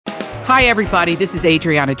Hi, everybody. This is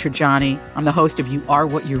Adriana Trajani. I'm the host of You Are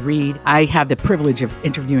What You Read. I have the privilege of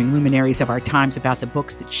interviewing luminaries of our times about the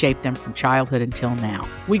books that shaped them from childhood until now.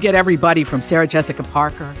 We get everybody from Sarah Jessica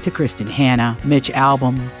Parker to Kristen Hanna, Mitch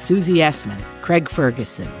Albom, Susie Essman, Craig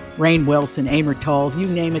Ferguson, Rainn Wilson, Amor Tolls, you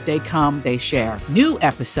name it, they come, they share. New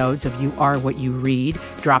episodes of You Are What You Read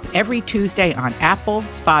drop every Tuesday on Apple,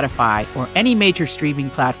 Spotify, or any major streaming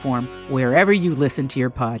platform wherever you listen to your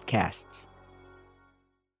podcasts.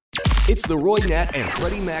 It's the Roy Nat and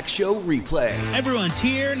Freddie Mac Show replay. Everyone's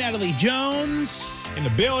here. Natalie Jones in the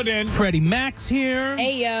building. Freddie Mac's here.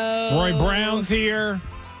 Hey, yo. Roy Brown's here.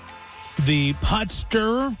 The pot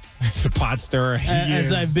stirrer. The pot stirrer.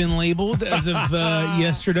 As I've been labeled as of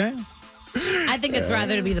yesterday. I think it's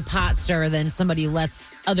rather to be the pot stirrer than somebody who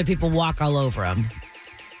lets other people walk all over them.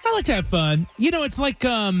 I like to have fun. You know, it's like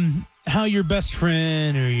how your best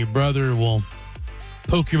friend or your brother will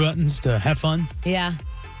poke your buttons to have fun. Yeah.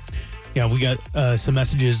 Yeah, we got some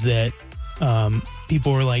messages that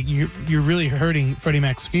people were like, you're really hurting Freddie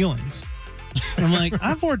Mac's feelings. And I'm like,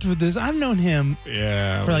 I've worked with this. I've known him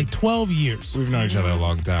for like 12 years. We've known each other a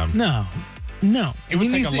long time. No. It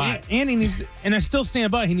would take a lot. And I still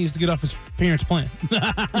stand by. He needs to get off his parents' plan.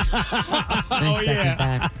 Oh,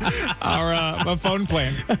 yeah. My phone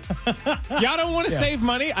plan. Y'all don't want to save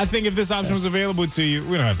money? I think if this option was available to you,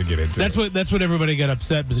 we don't have to get into it. That's what everybody got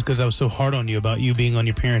upset because I was so hard on you about you being on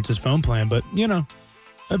your parents' phone plan. But, you know,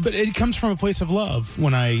 but it comes from a place of love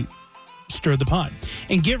when I stir the pot.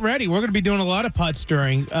 And get ready. We're going to be doing a lot of pot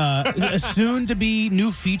stirring. A soon-to-be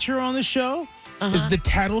new feature on the show is the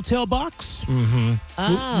Tattletale box. Mm-hmm.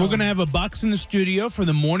 Oh. We're going to have a box in the studio for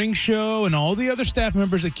the morning show and all the other staff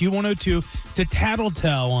members at Q102 to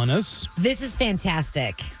tattletale on us. This is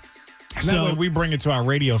fantastic. So we bring it to our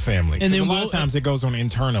radio family. And then a lot of times it goes on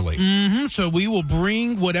internally. Mm-hmm. So we will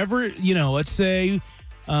bring whatever, let's say,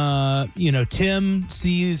 Tim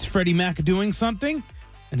sees Freddie Mac doing something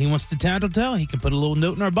and he wants to tattletale. He can put a little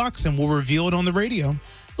note in our box and we'll reveal it on the radio.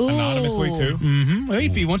 Ooh. Anonymously, too. Mm-hmm. Well,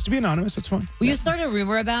 if he wants to be anonymous, that's fine. Will you start a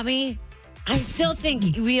rumor about me? I still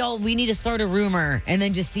think we need to start a rumor and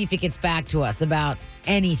then just see if it gets back to us about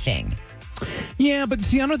anything. Yeah, but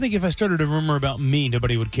see, I don't think if I started a rumor about me,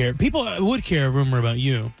 nobody would care. People would care a rumor about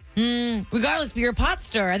you. Regardless, but you're a pot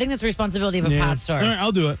stirrer. I think that's the responsibility of a pot stirrer. All right,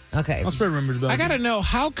 I'll do it. Okay. I'll spread rumors about you. I got to know,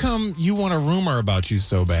 how come you want a rumor about you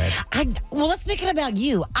so bad? Well, let's make it about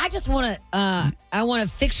you. I just want to, I want to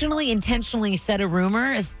fictionally, intentionally set a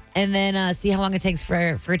rumor and then see how long it takes for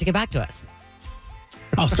it to get back to us.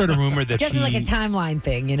 I'll start a rumor that Just like a timeline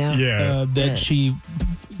thing, that she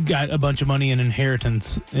got a bunch of money in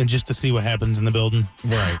inheritance and just to see what happens in the building.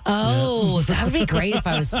 Right. Oh, that would be great if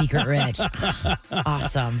I was secret rich.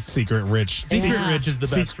 Awesome. Secret rich. Secret rich is the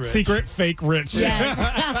best rich. Secret fake rich. Yes.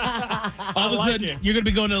 All of a sudden, you're going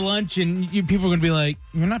to be going to lunch and people are going to be like,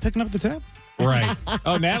 you're not picking up the tab? Right.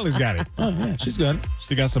 Oh, Natalie's got it. Oh, yeah, she's got it.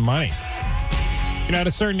 She got some money. At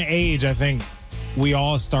a certain age, I think we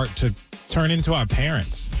all start to turn into our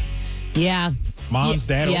parents. Yeah. Moms,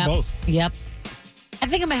 dad, or both. Yep. I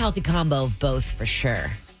think I'm a healthy combo of both for sure.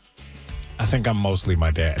 I think I'm mostly my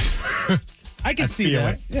dad. I can see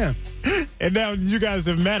that. Yeah. And now you guys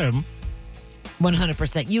have met him.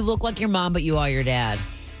 100%. You look like your mom, but you are your dad.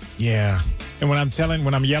 Yeah. And when I'm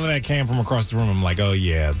yelling at Cam from across the room, I'm like, oh,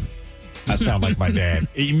 yeah, I sound like my dad.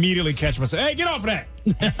 Immediately catch myself. Hey, get off of that.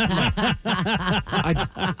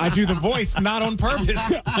 I do the voice, not on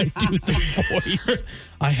purpose. I do the voice.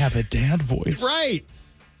 I have a dad voice. Right.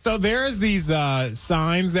 So there's these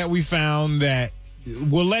signs that we found that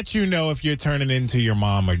will let you know if you're turning into your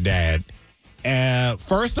mom or dad.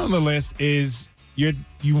 First on the list is you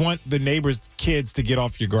want the neighbor's kids to get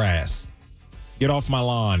off your grass. Get off my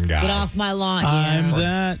lawn, guy. Get off my lawn. I'm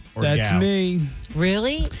that. That's gal. me.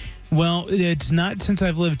 Really? Well, it's not since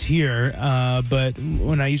I've lived here, but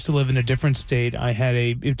when I used to live in a different state,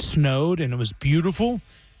 it snowed and it was beautiful.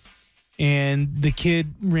 And the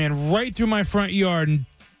kid ran right through my front yard and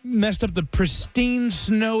messed up the pristine,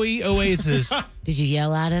 snowy oasis. Did you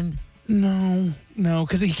yell at him? No,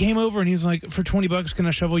 because he came over and he's like, for $20, can I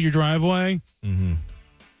shovel your driveway? Mm-hmm.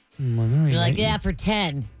 You're like, yeah, for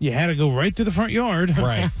 10. You had to go right through the front yard.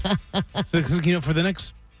 Right. So, for the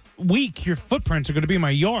next week, your footprints are going to be in my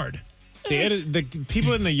yard. See, the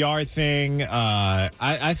people in the yard thing,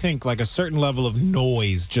 I think like a certain level of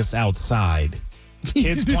noise just outside.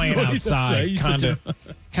 Kids playing outside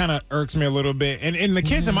kind of irks me a little bit. And the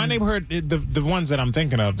kids in my neighborhood, the ones that I'm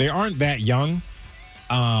thinking of, they aren't that young.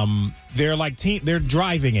 They're like they're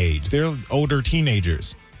driving age. They're older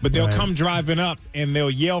teenagers. But they'll come driving up and they'll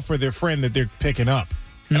yell for their friend that they're picking up.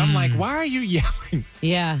 And I'm like, why are you yelling?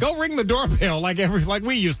 Yeah. Go ring the doorbell like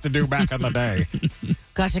we used to do back in the day.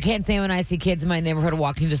 Gosh, I can't stand when I see kids in my neighborhood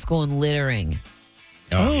walking to school and littering.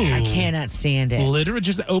 Oh. I cannot stand it.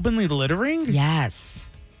 Just openly littering? Yes.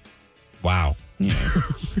 Wow. Yeah.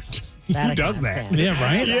 Who does that? Yeah,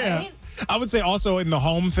 right? Yeah. I would say also in the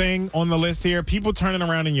home thing on the list here, people turning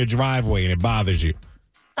around in your driveway and it bothers you.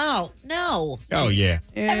 Oh, no. Oh, yeah.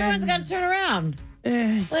 Everyone's got to turn around.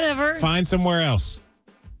 Whatever. Find somewhere else.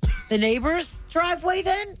 The neighbor's driveway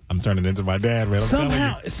then? I'm turning into my dad, man. I'm telling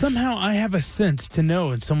you. Somehow I have a sense to know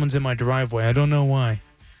when someone's in my driveway. I don't know why.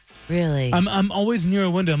 Really? I'm always near a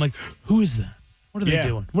window. I'm like, who is that? What are they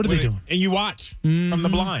doing? What are they doing? And you watch from the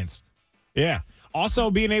blinds. Yeah. Also,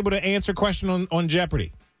 being able to answer question on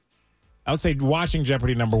Jeopardy. I would say watching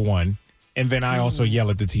Jeopardy number one, and then I also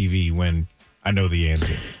yell at the TV when I know the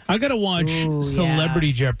answer. I got to watch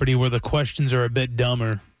Celebrity Jeopardy where the questions are a bit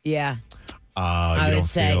dumber. Yeah. I would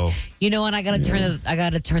say. You know what? I got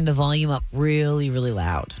to turn the volume up really, really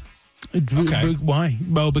loud. Okay. Why?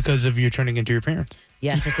 Well, because of you're turning into your parents.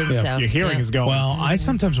 Yes, I think so. Your hearing is going. Well, I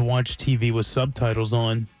sometimes watch TV with subtitles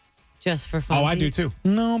on. Just for fun. Oh, I do too.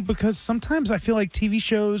 No, because sometimes I feel like TV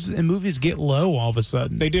shows and movies get low all of a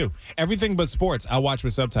sudden. They do. Everything but sports, I watch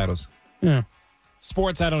with subtitles. Yeah.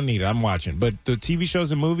 Sports, I don't need it. I'm watching. But the TV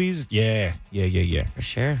shows and movies, yeah. For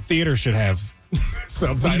sure. Theater should have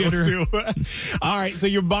subtitles too. All right, so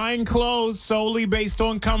you're buying clothes solely based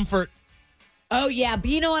on comfort. Oh, yeah. But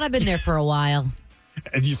you know what? I've been there for a while.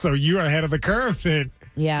 And so you're ahead of the curve then.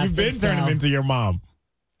 Yeah, You've been turning into your mom.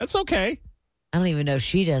 That's okay. I don't even know if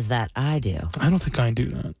she does that. I do. I don't think I do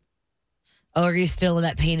that. Oh, are you still in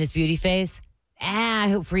that pain is beauty phase? I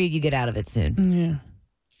hope for you get out of it soon. Yeah.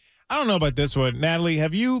 I don't know about this one. Natalie,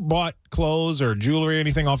 have you bought clothes or jewelry or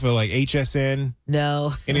anything off of like HSN?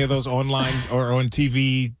 No. Any of those online or on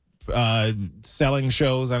TV selling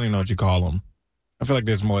shows? I don't even know what you call them. I feel like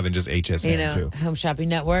there's more than just HSN too. Home Shopping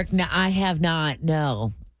Network. No, I have not.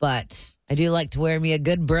 No, but I do like to wear me a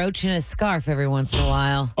good brooch and a scarf every once in a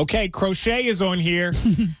while. Okay, crochet is on here.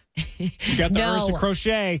 You got the urge to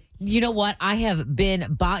crochet. You know what? I have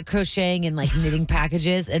bought crocheting and like knitting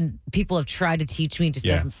packages, and people have tried to teach me. It just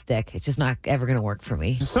doesn't stick. It's just not ever going to work for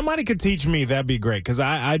me. If somebody could teach me, that'd be great, because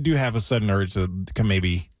I do have a sudden urge to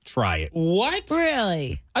maybe try it. What?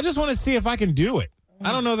 Really? I just want to see if I can do it.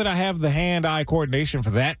 I don't know that I have the hand-eye coordination for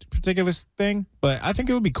that particular thing, but I think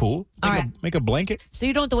it would be cool. Make a blanket. So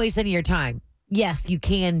you don't have to waste any of your time. Yes, you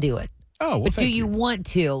can do it. Oh, well, but do you want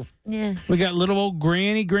to? Yeah. We got little old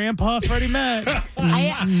granny, grandpa, Freddie Mac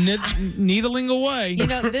needling away. You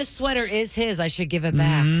know, this sweater is his. I should give it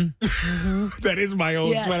back. That is my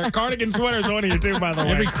old sweater. Cardigan sweater's on here too, by the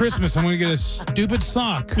way. Every Christmas, I'm going to get a stupid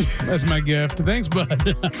sock as my gift. Thanks,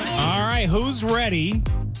 bud. All right, who's ready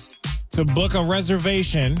to book a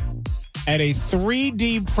reservation at a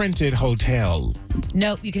 3D printed hotel?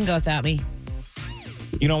 Nope, you can go without me.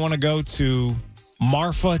 You don't want to go to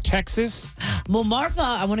Marfa, Texas? Well, Marfa,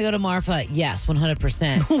 I want to go to Marfa. Yes,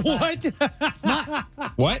 100%.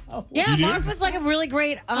 What? What? Yeah, Marfa's like a really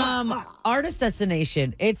great artist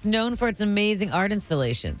destination. It's known for its amazing art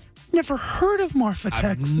installations. Never heard of Marfa,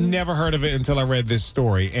 Texas. I've never heard of it until I read this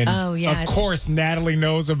story. And of course, Natalie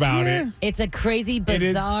knows about it. It's a crazy,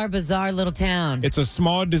 bizarre little town. It's a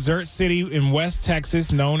small desert city in West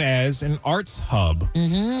Texas known as an arts hub.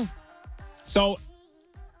 Mm-hmm. So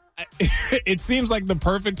it seems like the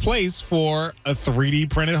perfect place for a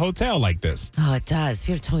 3D printed hotel like this. Oh, it does. If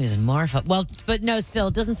you had told me it was in Marfa. Well, but no, still,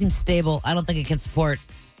 it doesn't seem stable. I don't think it can support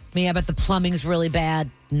me. I bet the plumbing's really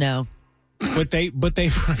bad. No. But they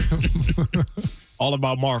all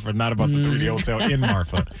about Marfa, not about the 3D hotel in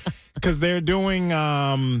Marfa. Because they're doing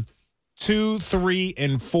 2, 3,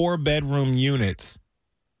 and 4 bedroom units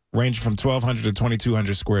ranging from 1,200 to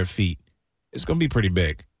 2,200 square feet. It's going to be pretty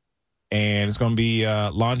big. And it's going to be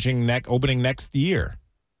opening next year.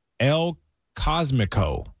 El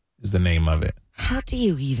Cosmico is the name of it. How do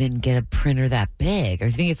you even get a printer that big? Or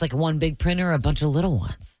you think it's like one big printer or a bunch of little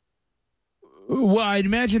ones? Well, I'd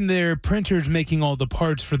imagine their printers making all the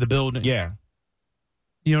parts for the building. Yeah.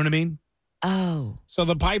 You know what I mean? Oh. So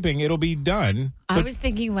the piping, it'll be done. I was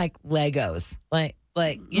thinking like Legos.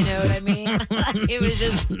 Like, you know what I mean? It was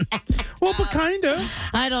just... Well, but kind of.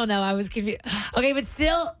 I don't know. I was confused. Okay, but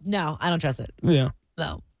still, no, I don't trust it. Yeah.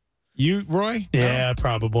 No. You, Roy? Yeah, No?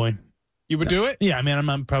 probably. You would do it? Yeah, I mean, I'm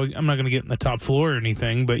not going to get in the top floor or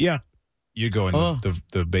anything, but yeah. You go in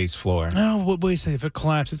the base floor. Oh, wait a second. If it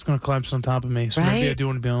collapses, it's going to collapse on top of me. So maybe I do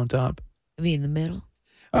want to be on top. Maybe in the middle?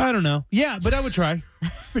 I don't know. Yeah, but I would try.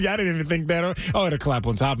 See, I didn't even think that. Oh, it'll collapse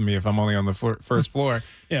on top of me if I'm only on the first floor.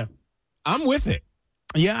 Yeah. I'm with it.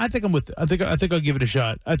 Yeah, I think I'll give it a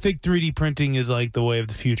shot. I think 3D printing is like the way of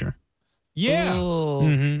the future. Yeah.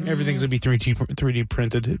 Everything's gonna be 3D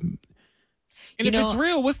printed. And if it's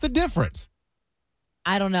real, what's the difference?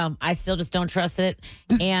 I don't know. I still just don't trust it.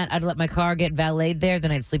 And I'd let my car get valeted there,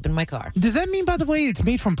 then I'd sleep in my car. Does that mean, by the way, it's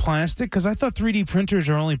made from plastic? Because I thought 3D printers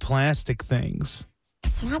are only plastic things.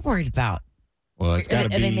 That's what I'm worried about. Well, it's got to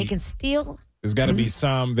be. Are they making steel? There's got to be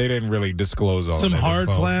some. They didn't really disclose all some of that hard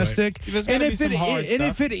info, plastic. There's got to be some hard stuff. And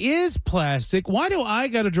if it is plastic, why do I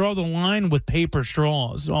got to draw the line with paper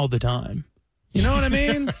straws all the time? You know what I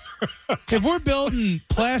mean? If we're building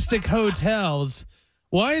plastic hotels,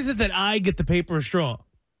 why is it that I get the paper straw?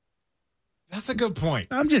 That's a good point.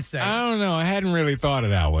 I'm just saying. I don't know. I hadn't really thought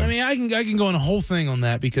of that one. I mean, I can go on a whole thing on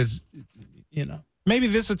that because, you know. Maybe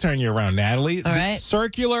this will turn you around, Natalie. All right.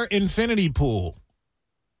 Circular infinity pool.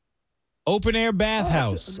 Open air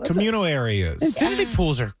bathhouse. Communal areas. Infinity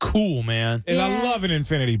pools are cool, man. And I love an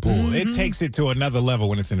infinity pool. It takes it to another level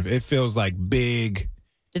when it's in. It feels like big.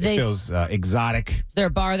 It feels exotic. Is there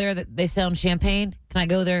a bar there that they sell champagne? Can I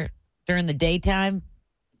go there during the daytime?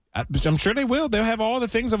 I'm sure they will. They'll have all the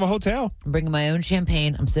things of a hotel. I'm bringing my own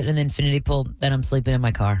champagne. I'm sitting in the infinity pool. Then I'm sleeping in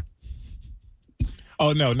my car.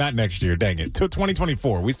 Oh, no, not next year. Dang it. Till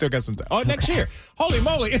 2024. We still got some time. Oh, next year. Holy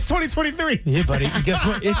moly. It's 2023. Yeah, buddy. Guess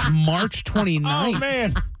what? It's March 29th. Oh,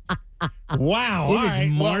 man. Wow. It is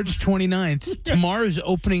March 29th. Tomorrow's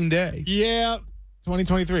opening day. Yeah.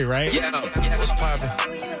 2023, right? Yeah. What's poppin'?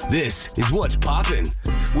 This is What's Poppin'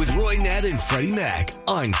 with Roy Nat and Freddie Mac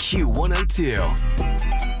on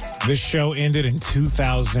Q102. This show ended in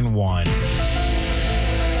 2001.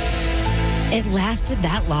 It lasted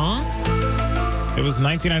that long? It was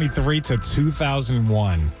 1993 to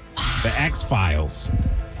 2001. The X-Files.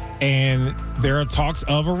 And there are talks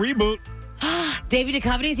of a reboot. David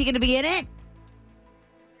Duchovny, is he going to be in it?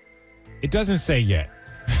 It doesn't say yet.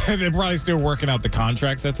 They're probably still working out the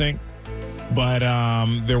contracts, I think. But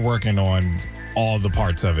they're working on all the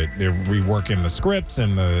parts of it. They're reworking the scripts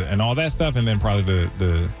and all that stuff, and then probably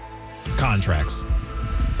the contracts.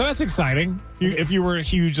 So that's exciting. If you were a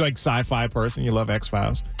huge like sci-fi person, you love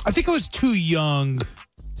X-Files. I think I was too young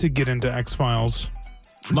to get into X-Files.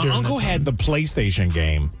 My uncle had the PlayStation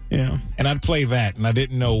game. Yeah. And I'd play that, and I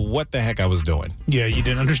didn't know what the heck I was doing. Yeah, you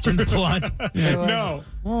didn't understand the plot. No.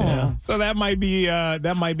 Oh. Yeah. So that might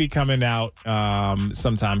be coming out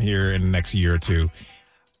sometime here in the next year or two.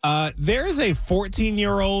 There is a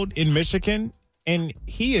 14-year-old in Michigan, and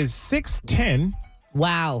he is 6'10".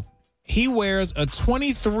 Wow. He wears a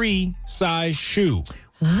 23 size shoe.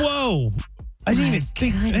 Whoa. I didn't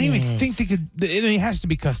even think they could. It has to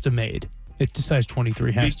be custom made. It's a size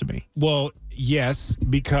 23 has to be. Well, yes,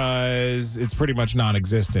 because it's pretty much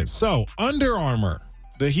non-existent. So Under Armour,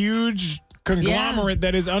 the huge conglomerate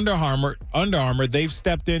that is Under Armour, they've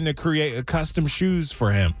stepped in to create custom shoes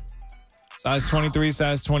for him. Size 23,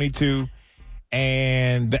 size 22.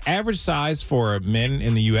 And the average size for men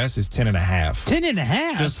in the U.S. is 10 and a half. 10 and a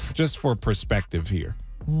half? Just for perspective here.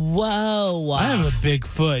 Whoa. I have a big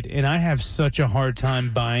foot, and I have such a hard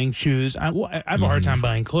time buying shoes. I have a hard time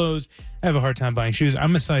buying clothes. I have a hard time buying shoes.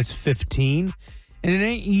 I'm a size 15, and it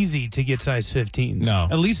ain't easy to get size 15s. No.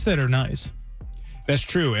 At least that are nice. That's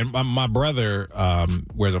true. And my brother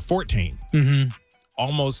wears a 14. Mm-hmm.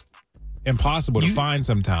 Almost impossible to find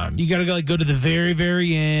sometimes. You got to go to the very,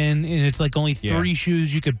 very end, and it's like only 3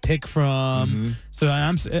 shoes you could pick from. Mm-hmm. So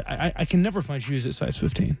I can never find shoes at size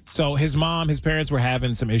 15. So his parents were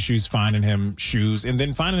having some issues finding him shoes, and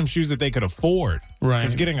then finding him shoes that they could afford. Right.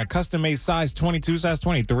 Because getting a custom-made size 22, size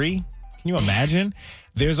 23, can you imagine?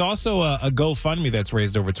 There's also a GoFundMe that's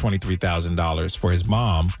raised over $23,000 for his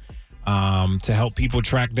mom to help people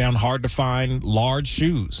track down hard-to-find large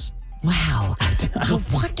shoes. Wow. I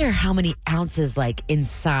wonder how many ounces like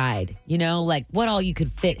inside, like what all you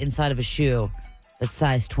could fit inside of a shoe that's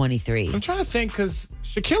size 23. I'm trying to think because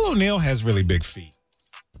Shaquille O'Neal has really big feet.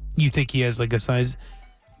 You think he has like a size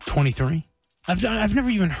 23? I've never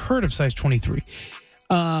even heard of size 23.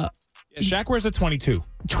 Shaq wears a 22.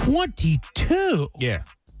 22? Yeah.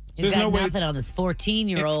 He's got nothing on this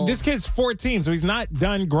 14-year-old. This kid's 14, so he's not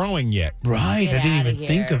done growing yet. Right. Get I didn't outta even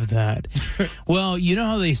think here. of that. Well, you know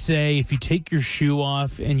how they say if you take your shoe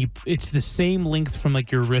off and it's the same length from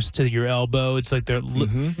like your wrist to your elbow. It's like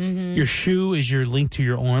your shoe is your length to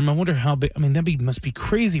your arm. I wonder how big. I mean, must be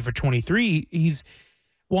crazy for 23. He's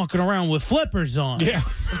walking around with flippers on. Yeah.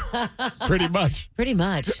 Pretty much. Pretty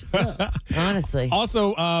much. Honestly.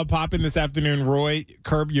 Also, popping this afternoon, Roy,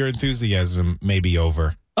 Curb Your Enthusiasm may be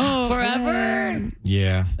over. Oh, Forever?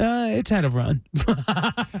 Yeah. It's had a run.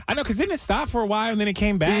 I know, because didn't it stop for a while and then it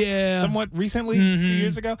came back somewhat recently, a few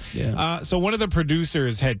years ago? Yeah. So one of the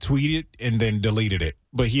producers had tweeted and then deleted it.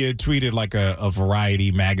 But he had tweeted like a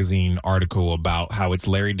Variety magazine article about how it's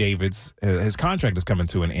Larry David's, his contract is coming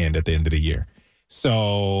to an end at the end of the year.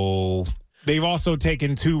 So they've also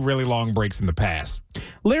taken 2 really long breaks in the past.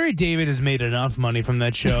 Larry David has made enough money from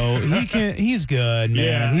that show. He's good, man.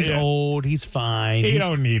 Yeah, he's old. He's fine. He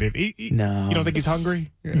don't need it. No. You don't think he's hungry?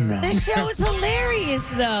 No. The show is hilarious,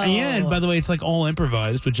 though. Yeah, and by the way, it's like all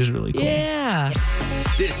improvised, which is really cool. Yeah.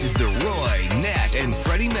 This is the Roy, Nat, and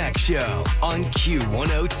Freddie Mac Show on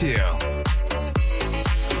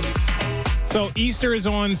Q102. So Easter is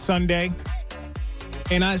on Sunday.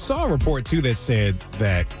 And I saw a report, too, that said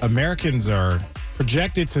that Americans are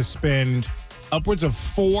projected to spend upwards of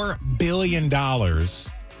 $4 billion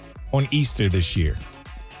on Easter this year.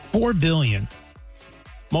 $4 billion.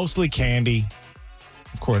 Mostly candy.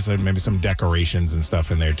 Of course, maybe some decorations and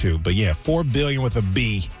stuff in there, too. But yeah, $4 billion with a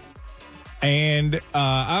B. And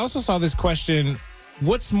I also saw this question,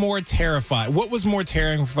 what was more terrifying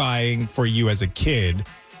for you as a kid?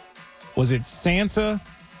 Was it Santa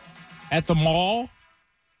at the mall?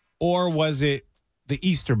 Or was it the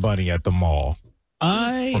Easter Bunny at the mall?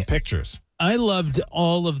 For pictures. I loved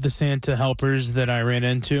all of the Santa helpers that I ran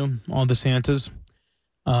into, all the Santas.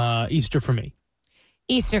 Easter for me.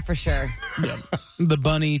 Easter for sure. Yeah. The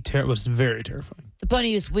bunny was very terrifying. The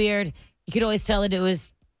bunny was weird. You could always tell that it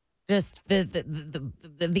was just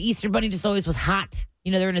the Easter Bunny just always was hot.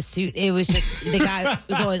 You know, they're in a suit. It was just, the guy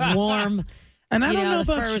was always warm. And I don't know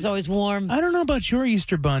the about fur was always warm. I don't know about your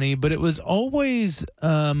Easter Bunny, but it was always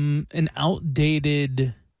an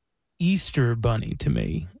outdated Easter Bunny to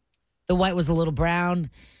me. The white was a little brown.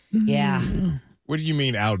 Yeah. What do you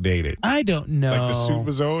mean outdated? I don't know. Like the suit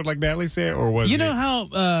was old, like Natalie said, or was you know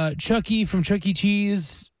how Chucky from Chuck E.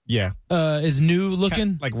 Cheese is new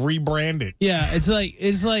looking? Like rebranded. Yeah, it's like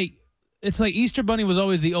Easter Bunny was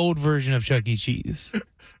always the old version of Chuck E. Cheese.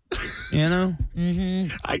 You know?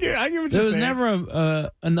 Mm-hmm. I get what you're There was saying. never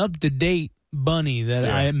an up-to-date bunny that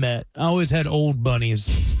I met. I always had old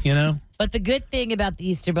bunnies, you know? But the good thing about the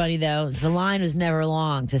Easter Bunny, though, is the line was never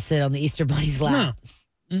long to sit on the Easter Bunny's lap.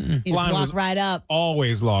 No. You just Line walk was right up.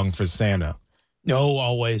 Always long for Santa. Oh,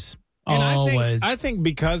 always. And Always. I think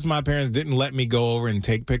because my parents didn't let me go over and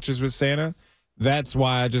take pictures with Santa, that's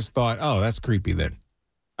why I just thought, oh, that's creepy then.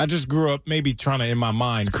 I just grew up maybe trying to, in my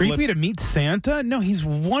mind, It's creepy to meet Santa? No, he's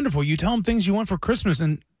wonderful. You tell him things you want for Christmas,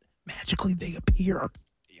 and magically they appear.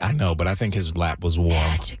 I know, but I think his lap was warm.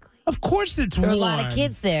 Magically. Of course it's There were warm. a lot of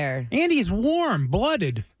kids there. And he's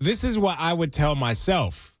warm-blooded. This is what I would tell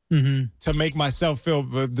myself to make myself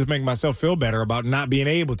feel better about not being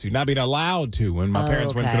able to, not being allowed to when my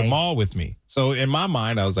parents went to the mall with me. So in my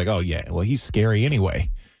mind, I was like, oh, yeah, well, he's scary anyway.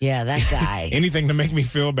 Yeah, that guy. Anything to make me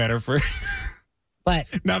feel better for But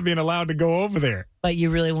not being allowed to go over there. But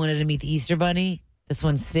you really wanted to meet the Easter Bunny? This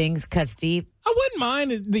one stings, cuts deep. I wouldn't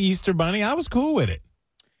mind the Easter Bunny. I was cool with it.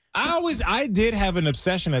 I did have an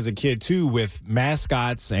obsession as a kid, too, with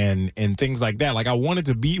mascots and things like that. Like, I wanted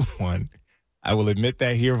to be one. I will admit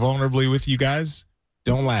that here vulnerably with you guys.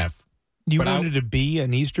 Don't laugh. You wanted to be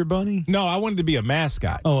an Easter Bunny? No, I wanted to be a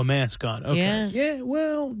mascot. Oh, a mascot. Okay. Yeah. Yeah,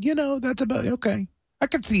 well, that's about okay. I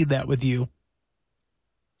could see that with you.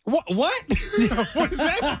 What? What is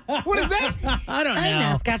that? What is that? I don't know. I think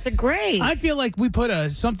mascots are great. I feel like we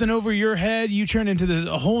put something over your head, you turn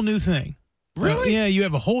into a whole new thing. Really? Yeah, you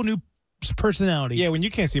have a whole new personality. Yeah, when you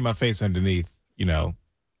can't see my face underneath,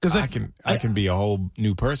 because I can be a whole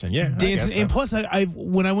new person. Yeah, dancing. And plus, I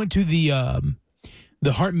when I went to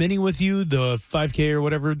the Heart Mini with you, the 5K or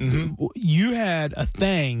whatever, you had a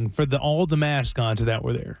thing for all the mascots that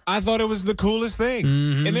were there. I thought it was the coolest thing.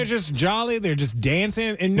 And they're just jolly. They're just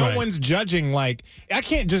dancing. And no one's judging. Like, I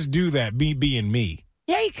can't just do that, being me.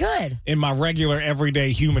 Yeah, you could. In my regular, everyday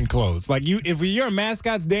human clothes. Like, if your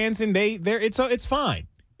mascot's dancing, it's fine.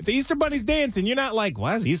 If the Easter Bunny's dancing, you're not like,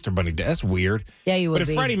 why is the Easter Bunny dancing? That's weird. Yeah, you would But if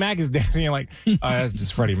be. Freddie Mac is dancing, you're like, oh, that's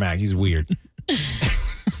just Freddie Mac. He's weird. I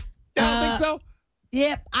don't think so.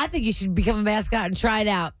 Yep, I think you should become a mascot and try it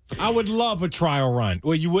out. I would love a trial run.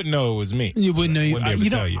 Well, you wouldn't know it was me. You wouldn't know. Wouldn't be able to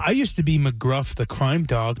tell you. I used to be McGruff, the crime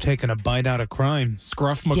dog, taking a bite out of crime.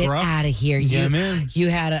 Scruff Get McGruff. out of here. Yeah, man. You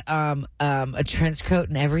had a trench coat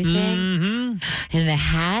and everything, and a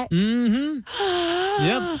hat.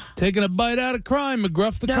 Yep, taking a bite out of crime.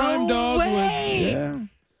 McGruff, the No crime dog. way.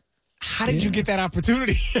 How did you get that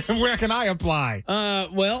opportunity? Where can I apply?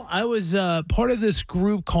 Well, I was part of this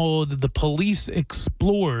group called the Police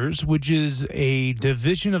Explorers, which is a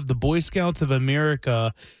division of the Boy Scouts of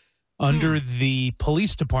America under the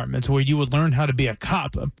police departments where you would learn how to be a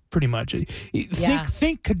cop, pretty much.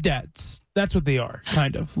 Think cadets. That's what they are,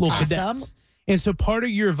 kind of, little cadets. And so part of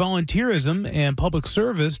your volunteerism and public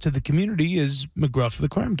service to the community is McGruff the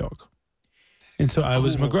crime dog. And so I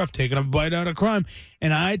was McGruff taking a bite out of crime.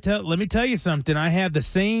 And let me tell you something. I had the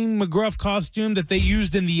same McGruff costume that they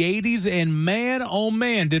used in the 80s. And man, oh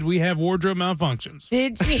man, did we have wardrobe malfunctions.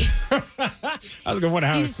 Did you? I was going to wonder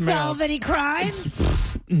how it smelled. Did you solve any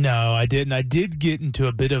crimes? No, I didn't. I did get into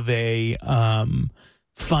a bit of a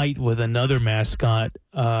fight with another mascot.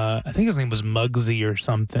 I think his name was Muggsy or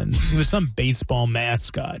something. He was some baseball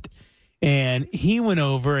mascot. And he went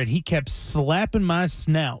over and he kept slapping my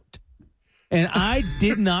snout. And I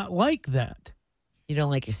did not like that. You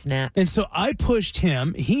don't like your snap. And so I pushed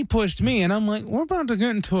him. He pushed me. And I'm like, we're about to get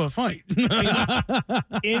into a fight.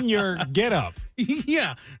 In your get up.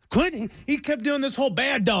 Yeah. Quit. He kept doing this whole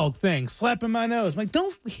bad dog thing, slapping my nose. I'm like,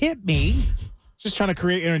 don't hit me. Just trying to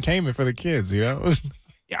create entertainment for the kids, you know?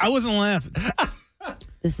 I wasn't laughing.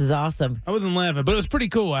 This is awesome. I wasn't laughing, but it was pretty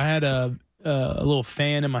cool. I had a little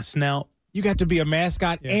fan in my snout. You got to be a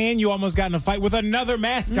mascot, and you almost got in a fight with another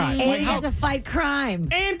mascot. And you got to fight crime.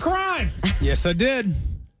 And crime. Yes, I did.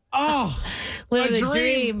 Oh, Living the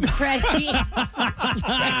dream. Freddie.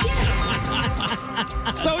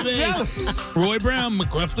 So jealous. Roy Brown,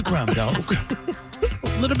 McGruff the crime dog.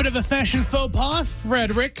 A little bit of a fashion faux pas,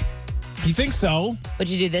 Frederick. You think so? What'd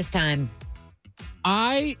you do this time?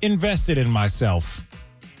 I invested in myself,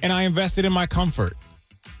 and I invested in my comfort.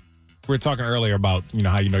 We were talking earlier about,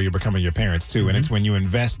 how you're becoming your parents too. And it's when you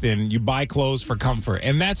invest you buy clothes for comfort.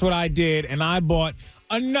 And that's what I did. And I bought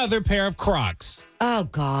another pair of Crocs. Oh,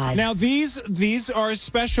 God. Now, these are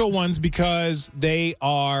special ones because they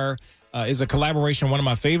are, is a collaboration one of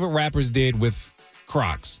my favorite rappers did with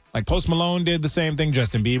Crocs. Like Post Malone did the same thing.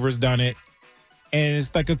 Justin Bieber's done it. And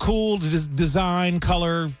it's like a cool design,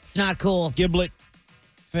 color. It's not cool. Giblet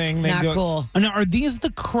thing. Not cool. Now, are these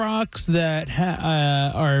the Crocs that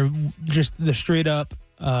are just the straight up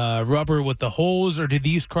rubber with the holes, or do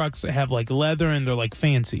these Crocs have like leather and they're like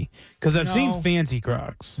fancy? Because I've seen fancy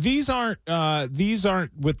Crocs. These aren't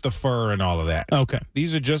with the fur and all of that. Okay.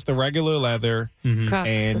 These are just the regular leather, Crocs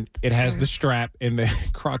and it has the strap and the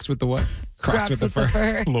Crocs with the what? Crocs with the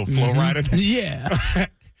fur. A little flow rider. Yeah.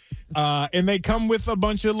 And they come with a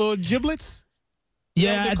bunch of little giblets.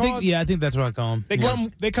 Yeah, I think that's what I call them.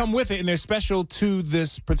 They come with it, and they're special to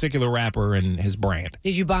this particular rapper and his brand.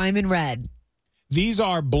 Did you buy them in red? These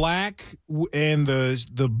are black, and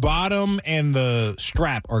the bottom and the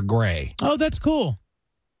strap are gray. Oh, that's cool.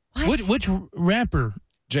 What? Which rapper?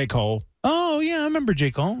 J. Cole. Oh, yeah, I remember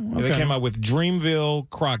J. Cole. Okay. They came out with Dreamville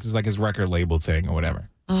Crocs. It's like his record label thing or whatever.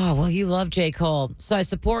 Oh, well, you love J. Cole. So I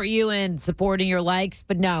support you in supporting your likes,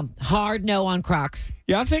 but no, hard no on Crocs.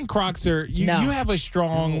 Yeah, I think Crocs are, you have a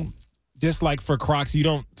strong dislike for Crocs. You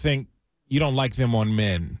don't like them on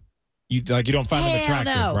men. You don't find them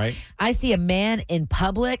attractive, right? I see a man in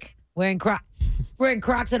public wearing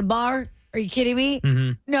Crocs at a bar. Are you kidding me?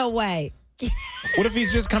 Mm-hmm. No way. What if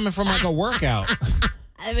he's just coming from like a workout?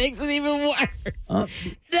 It makes it even worse.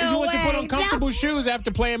 He wants to put on comfortable shoes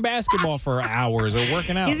after playing basketball for hours or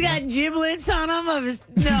working out. He's got giblets on him of his.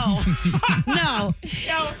 No.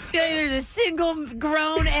 There's a single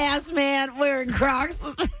grown ass man wearing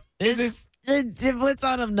Crocs. Is the giblets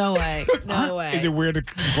on him? No way. No way. Is it weird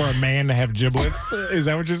for a man to have giblets? Is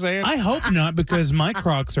that what you're saying? I hope not, because my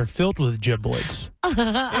Crocs are filled with giblets.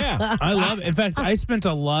 Yeah. I love it. In fact, I spent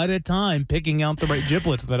a lot of time picking out the right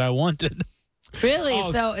giblets that I wanted. Really?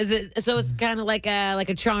 Oh, so is it? So it's kind of like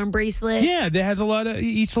a charm bracelet. Yeah, that has a lot of,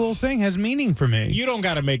 each little thing has meaning for me. You don't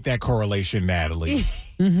got to make that correlation, Natalie.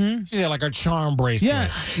 Mm-hmm. Yeah, like a charm bracelet.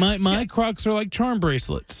 Yeah, my Crocs are like charm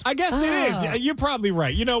bracelets. I guess it is. You're probably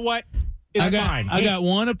right. You know what? It's fine. I got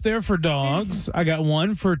one up there for dogs. I got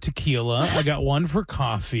one for tequila. I got one for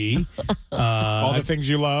coffee. All the things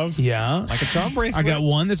you love. Yeah. Like a charm bracelet. I got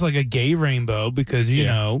one that's like a gay rainbow because, you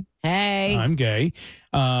know. Hey. I'm gay.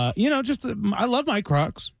 I love my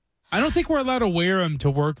Crocs. I don't think we're allowed to wear them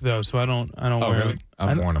to work, though, so I don't wear really? them.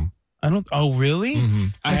 I've worn them. I don't. Oh, really? Mm-hmm.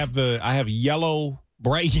 I have yellow,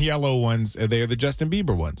 bright yellow ones. They're the Justin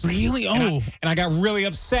Bieber ones. Really? Oh. And I got really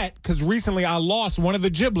upset because recently I lost one of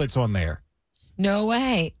the giblets on there. No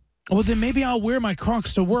way. Well, then maybe I'll wear my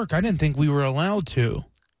Crocs to work. I didn't think we were allowed to.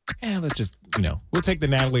 Yeah, let's just, we'll take the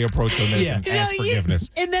Natalie approach on this and ask forgiveness.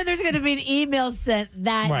 And then there's going to be an email sent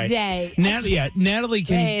that day. Natalie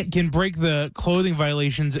can break the clothing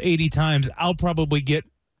violations 80 times. I'll probably get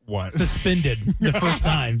What? suspended the first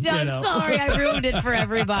time. So sorry, I ruined it for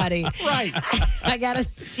everybody. Right. I gotta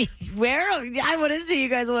see I want to see you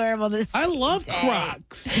guys wear them on this. I love day.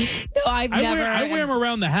 Crocs. No, I wear them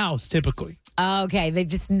around the house typically. Okay,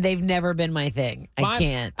 they've never been my thing. I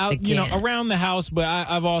can't. Around the house, but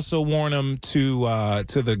I've also worn them to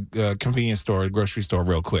the convenience store, grocery store,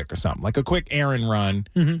 real quick or something, like a quick errand run.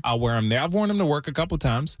 I'll wear them there. I've worn them to work a couple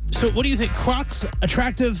times. So, what do you think? Crocs,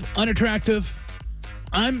 attractive, unattractive?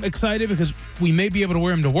 I'm excited because we may be able to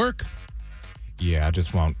wear them to work. Yeah, I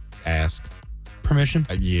just won't ask permission.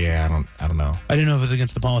 Yeah, I don't know. I didn't know if it was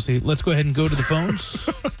against the policy. Let's go ahead and go to the phones.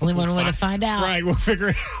 Only one way to find out. Right, we'll figure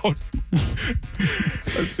it out.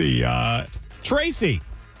 Let's see. Tracy.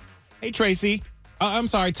 Hey, Tracy. I'm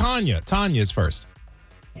sorry, Tanya. Tanya's first.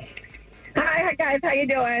 Hi, guys. How you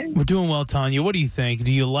doing? We're doing well, Tanya. What do you think?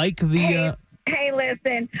 Do you like the... Hey,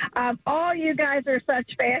 listen, all you guys are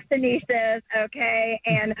such fashionistas, okay,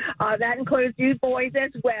 and that includes you boys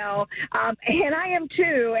as well. And I am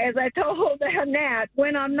too, as I told Nat,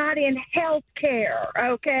 when I'm not in health care,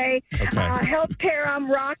 okay? Health care, I'm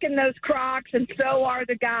rocking those Crocs, and so are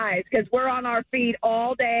the guys, because we're on our feet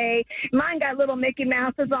all day. Mine got little Mickey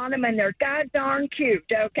Mouses on them, and they're god darn cute,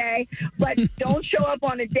 okay? But don't show up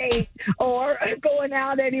on a date or going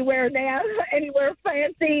out anywhere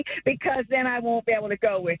fancy, because then I won't be able to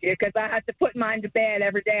go with you, because I have to put mine to bed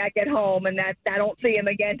every day I get home, and I don't see him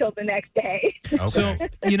again until the next day. Okay. So,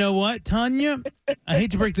 you know what, Tanya? I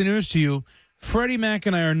hate to break the news to you. Freddie Mac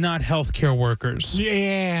and I are not healthcare workers.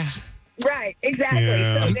 Yeah. Right, exactly.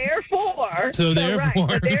 Yeah. So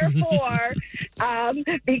therefore,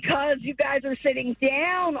 because you guys are sitting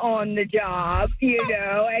down on the job,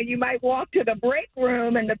 and you might walk to the break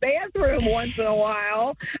room and the bathroom once in a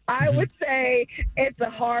while, I would say it's a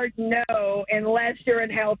hard no unless you're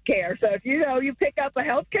in healthcare. So if you pick up a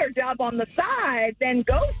healthcare job on the side, then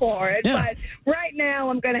go for it. Yeah. But right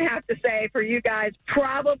now, I'm going to have to say for you guys,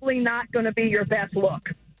 probably not going to be your best look.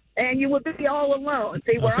 And you would be all alone.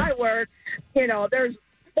 See, where I work, there's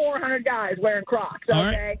 400 guys wearing Crocs, okay?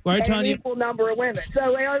 All right, and Tanya. an equal number of women.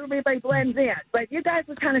 So everybody blends in. But you guys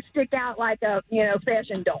would kind of stick out like a,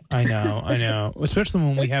 fashion doll. I know. Especially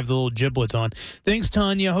when we have the little giblets on. Thanks,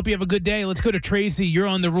 Tanya. Hope you have a good day. Let's go to Tracy. You're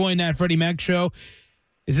on the Roy Nat Freddie Mac show.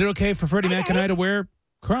 Is it okay for Freddie Mac and I to wear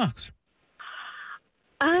Crocs?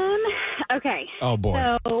 Okay. Oh,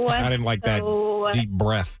 boy. So, I didn't like that deep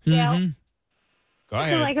breath. Yeah. Mm-hmm. So Go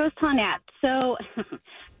ahead. like I was telling Nat, so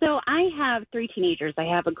I have 3 teenagers. I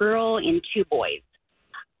have a girl and 2 boys.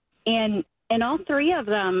 And all 3 of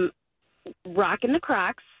them rocking the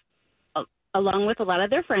Crocs along with a lot of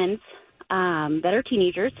their friends that are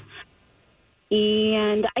teenagers.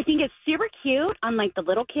 And I think it's super cute on like the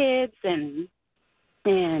little kids and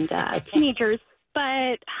teenagers.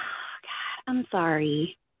 But God, I'm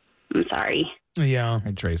sorry. Yeah.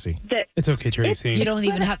 Hey, Tracy. It's okay, Tracy. You don't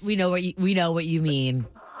even have. We know what you mean.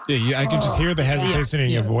 Yeah, I can just hear the hesitation in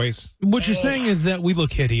your voice. What you're saying is that we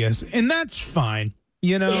look hideous, and that's fine.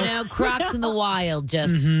 Crocs in the wild,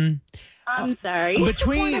 just. Mm-hmm. I'm sorry. What's the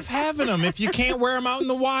point of having them if you can't wear them out in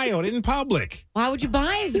the wild, in public? Why would you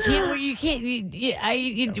buy them if you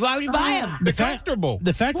can't? Why would you buy them? They're comfortable.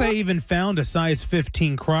 The fact I even found a size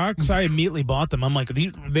 15 Crocs, I immediately bought them. I'm like,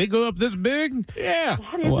 they go up this big? Yeah.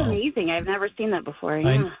 That is amazing. I've never seen that before.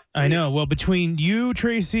 Yeah. I know. Well, between you,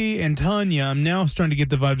 Tracy, and Tanya, I'm now starting to get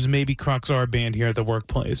the vibes maybe Crocs are banned here at the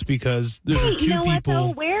workplace because there's Hey, 2 you know people. What,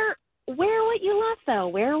 though? Wear what you love, though.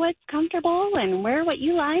 Wear what's comfortable and wear what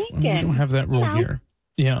you like. We don't have that rule here.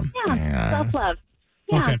 Yeah. Self-love.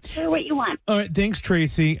 Yeah, Okay. wear what you want. All right. Thanks,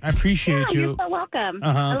 Tracy. I appreciate you. You're so welcome.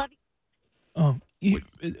 Uh-huh. I love you.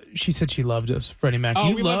 Oh, she said she loved us, Freddie Mac.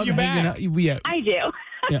 Oh, we love you hanging back. out. Yeah. I do.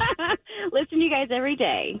 Yeah. Listen to you guys every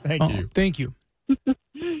day. Thank you. Thank you.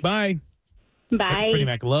 Bye. Bye. Freddie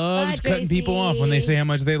Mac loves Bye, cutting people off when they say how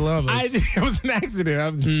much they love us. It was an accident. I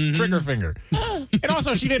was trigger finger. And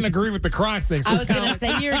also, she didn't agree with the Crocs thing. So I was going to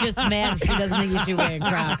say, you're just mad she doesn't think you should be wearing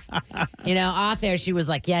Crocs. Off there, she was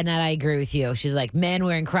like, yeah, Nat, I agree with you. She's like, men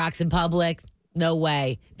wearing Crocs in public? No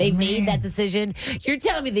way. They made that decision. You're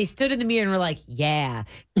telling me they stood in the mirror and were like, yeah,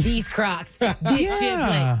 these Crocs, this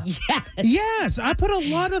giblet. Yes. Yes, I put a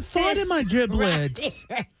lot of thought in my giblets.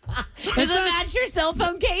 Right. Does it match your cell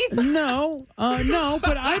phone case? No,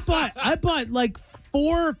 but I bought like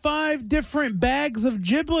 4 or 5 different bags of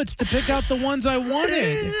giblets to pick out the ones I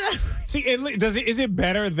wanted. See, is it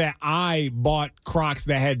better that I bought Crocs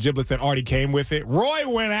that had giblets that already came with it? Roy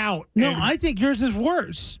went out. No, I think yours is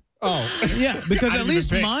worse. Oh. Yeah, because I at didn't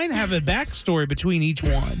least even pick. mine have a backstory between each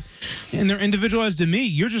one. And they're individualized to me.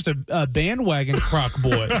 You're just a bandwagon Croc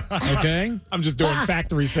boy, okay? I'm just doing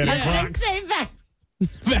factory setting I was going to Crocs. say that.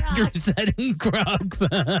 Factory setting Crocs.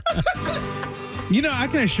 I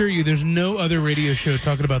can assure you there's no other radio show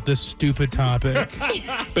talking about this stupid topic.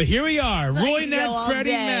 But here we are. Roy Nat,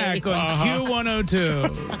 Freddie Mac on Q102.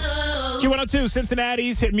 Q102,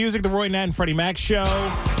 Cincinnati's hit music, the Roy Nat and Freddie Mac Show.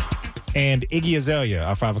 And Iggy Azalea,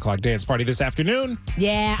 our 5 o'clock dance party this afternoon.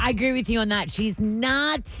 Yeah, I agree with you on that. She's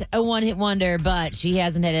not a one-hit wonder, but she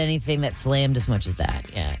hasn't had anything that slammed as much as that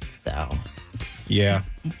yet. So, yeah.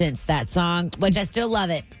 Since that song, which I still love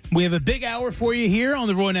it. We have a big hour for you here on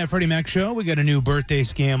the Roy Nat Freddie Mac Show. We got a new birthday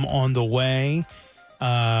scam on the way.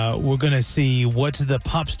 We're going to see what the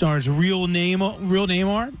pop star's real name is. What the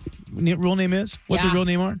real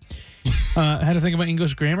name are. How to think about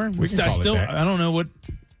English grammar. We can call it that. I don't know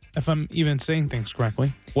if I'm even saying things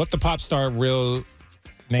correctly. What the pop star real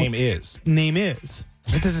name is.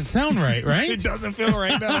 That doesn't sound right, right? It doesn't feel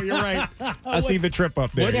right. No, you're right. I see the trip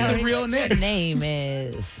up there. What's the real name? Your name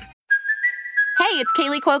is... Hey, it's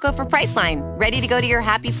Kaylee Cuoco for Priceline. Ready to go to your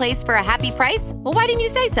happy place for a happy price? Well, why didn't you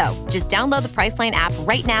say so? Just download the Priceline app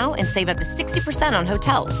right now and save up to 60% on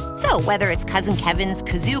hotels. So whether it's Cousin Kevin's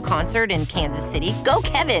Kazoo Concert in Kansas City, go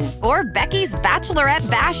Kevin, or Becky's Bachelorette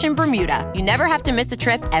Bash in Bermuda, you never have to miss a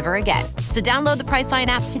trip ever again. So download the Priceline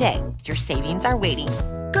app today. Your savings are waiting.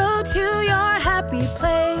 Go to your happy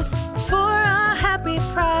place for a happy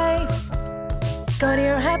price. Go to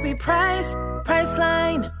your happy price,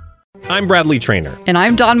 Priceline. I'm Bradley Trainer. And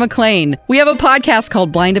I'm Don McClain. We have a podcast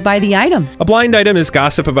called Blinded by the Item. A blind item is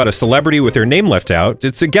gossip about a celebrity with their name left out.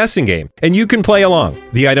 It's a guessing game, and you can play along.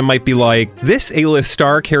 The item might be like, this A-list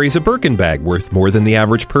star carries a Birkin bag worth more than the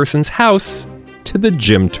average person's house to the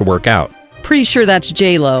gym to work out. Pretty sure that's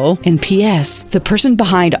J-Lo. And P.S. the person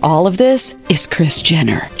behind all of this is Kris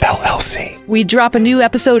Jenner, LLC. We drop a new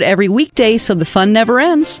episode every weekday so the fun never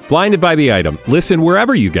ends. Blinded by the Item. Listen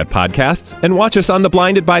wherever you get podcasts and watch us on the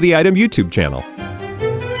Blinded by the Item YouTube channel.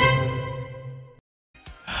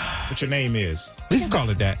 What your name is. We can call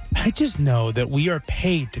it that. I just know that we are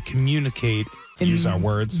paid to communicate. And use our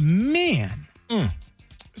words. Man.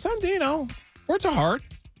 Something, words are hard.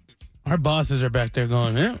 Our bosses are back there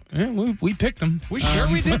going, we picked them. We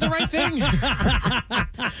sure we did the right thing?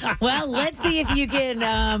 Well, let's see if you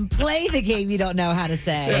can play the game you don't know how to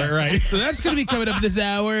say. Yeah, right. So that's going to be coming up this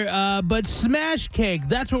hour. But smash cake,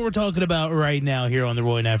 that's what we're talking about right now here on the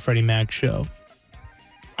Roy Nat Freddie Mac Show.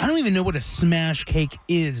 I don't even know what a smash cake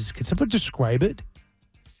is. Can someone describe it?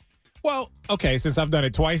 Well, okay, since I've done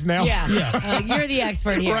it twice now. Yeah. You're the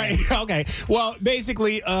expert here. Right, okay. Well,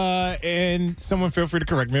 basically, and someone feel free to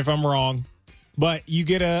correct me if I'm wrong, but you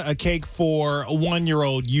get a cake for a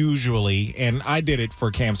 1-year-old usually, and I did it for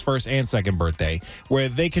Cam's first and second birthday, where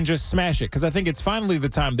they can just smash it, because I think it's finally the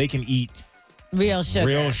time they can eat real sugar.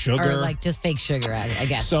 Or Or just fake sugar, I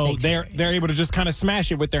guess. So they're able to just kind of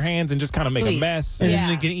smash it with their hands and just kind of make a mess. And then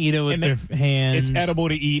they can eat it with their hands. It's edible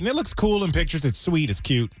to eat, and it looks cool in pictures. It's sweet. It's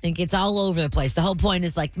cute. It gets all over the place. The whole point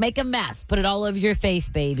is make a mess. Put it all over your face,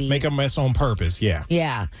 baby. Make a mess on purpose, yeah.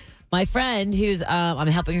 Yeah. My friend, who's I'm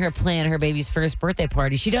helping her plan her baby's first birthday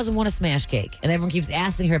party, she doesn't want a smash cake. And everyone keeps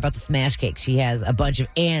asking her about the smash cake. She has a bunch of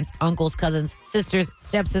aunts, uncles, cousins, sisters,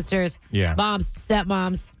 stepsisters, moms,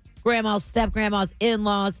 stepmoms, grandmas, step-grandmas,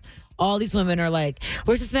 in-laws. All these women are like,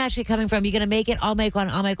 where's the smash cake coming from? You going to make it? I'll make one.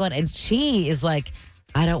 And she is like,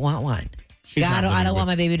 I don't want one. I don't want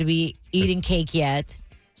my baby to be eating cake yet.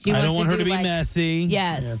 I don't want her to be messy.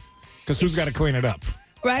 Yes. Because who's got to clean it up?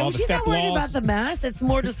 Right? Well, she's not worried about the mess. It's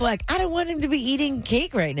more just I don't want him to be eating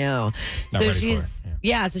cake right now. So she's,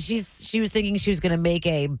 so she was thinking she was going to make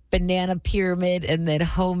a banana pyramid and then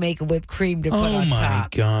homemade whipped cream to put on top. Oh my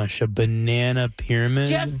gosh, a banana pyramid?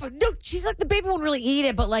 She's like, the baby won't really eat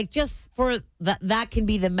it, but just for that can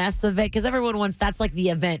be the mess of it. Because everyone wants, that's the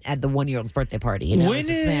event at the 1-year-old's birthday party. It's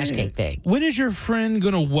the smash cake thing. When is your friend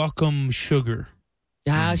going to welcome sugar?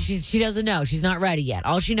 She doesn't know. She's not ready yet.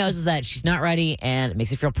 All she knows is that she's not ready, and it makes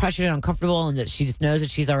her feel pressured and uncomfortable, and that she just knows that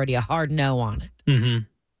she's already a hard no on it. Mm-hmm.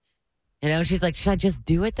 She's like, should I just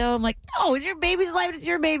do it, though? I'm like, no, it's your baby's life. It's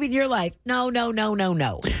your baby in your life. No. Well, you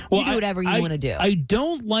do whatever you want to do. I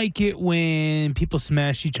don't like it when people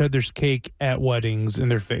smash each other's cake at weddings in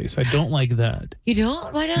their face. I don't like that. You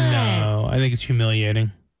don't? Why not? No, I think it's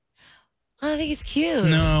humiliating. I think it's cute.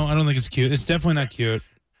 No, I don't think it's cute. It's definitely not cute.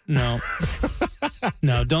 No.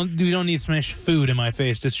 No, we don't need to smash food in my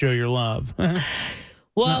face to show your love.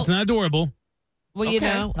 It's not adorable.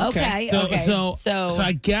 Well, okay. So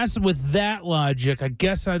I guess with that logic, I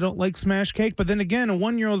guess I don't like smash cake. But then again, a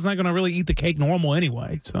 1-year-old's not going to really eat the cake normal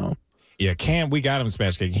anyway. So yeah, we got him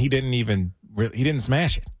smash cake. He didn't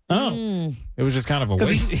smash it. Oh. It was just kind of a Because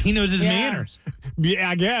waste. he knows his manners. Yeah,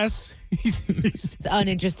 I guess. He's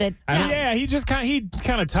uninterested. Yeah, he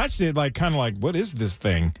kind of touched it, like what is this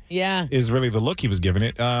thing? Yeah. Is really the look he was giving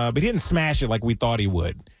it. But he didn't smash it like we thought he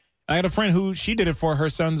would. I had a friend who she did it for her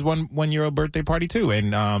son's one-year-old birthday party too,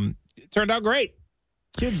 and it turned out great.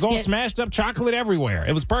 Kids all smashed up, chocolate everywhere.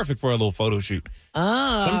 It was perfect for a little photo shoot.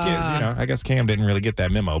 Oh. Some kid, I guess Cam didn't really get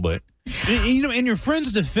that memo, but In your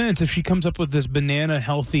friend's defense, if she comes up with this banana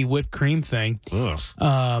healthy whipped cream thing,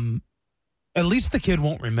 at least the kid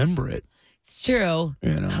won't remember it. It's true.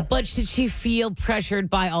 But should she feel pressured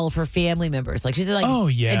by all of her family members? Like she's like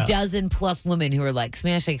a dozen plus women who are like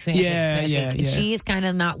smash shake. And she's kind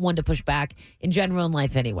of not one to push back in general in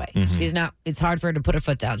life anyway. Mm-hmm. She's not, it's hard for her to put her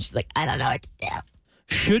foot down. She's like, I don't know what to do.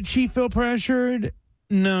 Should she feel pressured?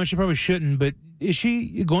 No, she probably shouldn't, but is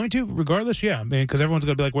she going to? Regardless, yeah. Because everyone's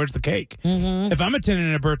going to be like, where's the cake? Mm-hmm. If I'm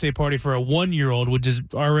attending a birthday party for a 1-year-old, which is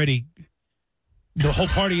already, the whole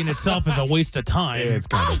party in itself is a waste of time. Yeah, it's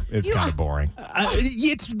kind of boring.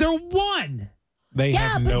 They're one. They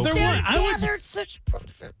have no but clue.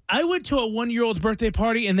 I went to a 1-year-old's birthday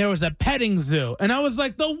party and there was a petting zoo. And I was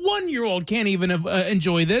like, the 1-year-old can't even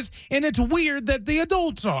enjoy this. And it's weird that the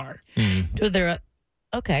adults are.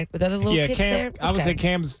 Okay, with other little kids there? Okay. I would say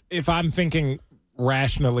Cam's, if I'm thinking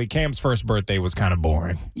rationally, Cam's first birthday was kind of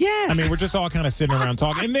boring. Yes. I mean, we're just all kind of sitting around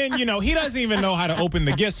talking. And then, he doesn't even know how to open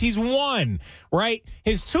the gifts. He's 1, right?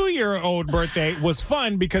 His 2-year-old birthday was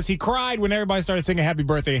fun because he cried when everybody started singing happy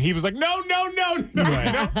birthday. And he was like, no.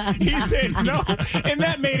 He said no. And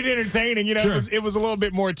that made it entertaining. Sure. It was a little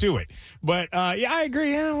bit more to it. But, I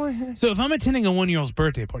agree. So if I'm attending a 1-year-old's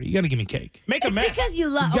birthday party, you got to give me cake. Make a mess. Because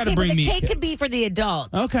you love. You gotta Okay, but bring the me cake cake. could be for the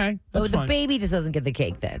adults. Okay, that's But the fine. baby just doesn't get the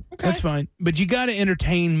cake then. That's fine. But you got to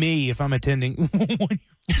entertain me if I'm attending.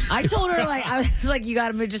 I told her, I was like, you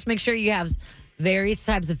got to just make sure you have various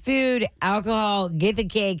types of food, alcohol, get the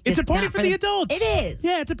cake. It's a party for the adults. It is.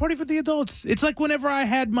 Yeah, it's a party for the adults. It's like whenever I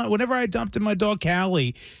adopted my dog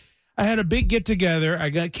Callie, I had a big get together. I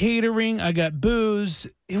got catering. I got booze.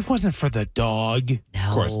 It wasn't for the dog. No.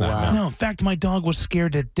 Of course not. No, in fact, my dog was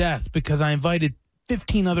scared to death because I invited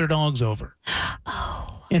 15 other dogs over.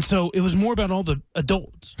 Oh. And so it was more about all the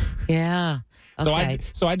adults. Yeah. Okay.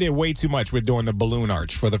 So I did way too much with doing the balloon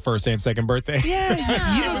arch for the first and second birthday.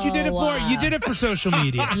 Yeah. You know what you did it for? You did it for social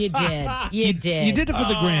media. You did. You did. You did it for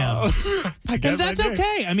the gram. I guess And that's I did.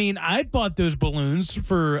 okay. I mean, I bought those balloons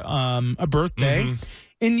for a birthday. Mm-hmm.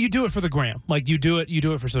 And you do it for the gram. Like you do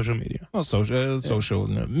it for social media. Well, social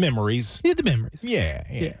memories. Yeah, the memories.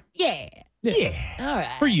 Yeah. Yeah. All right.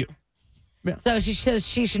 For you. So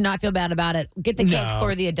she should not feel bad about it. Get the cake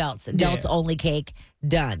for the adults. Adults only cake.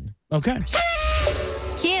 Done. Okay.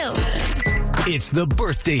 Cute. It's the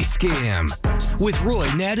birthday scam with Roy,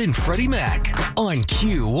 Nat, and Freddie Mac on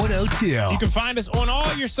Q102. You can find us on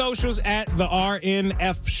all your socials at the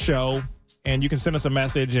RNF Show, and you can send us a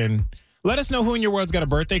message and let us know who in your world's got a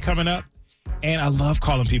birthday coming up. And I love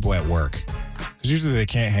calling people at work because usually they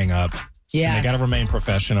can't hang up. Yeah. And they got to remain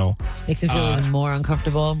professional. Makes them feel even more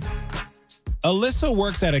uncomfortable. Alyssa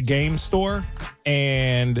works at a game store,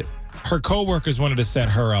 and her coworkers wanted to set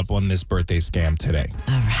her up on this birthday scam today.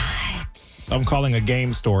 All right. I'm calling a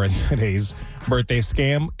game store in today's birthday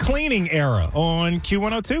scam cleaning era on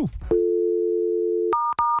Q102.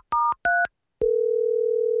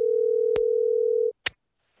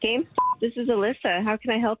 Game. This is Alyssa. How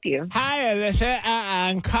can I help you? Hi, Alyssa.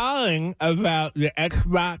 I'm calling about the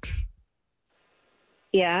Xbox.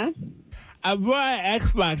 Yeah. I bought an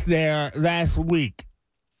Xbox there last week,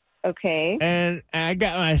 Okay. and I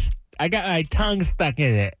got my tongue stuck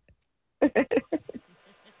in it.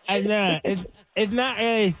 I know it's not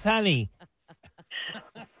really funny.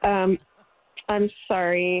 I'm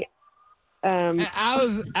sorry. I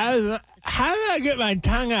was. How did I get my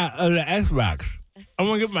tongue out of the Xbox? I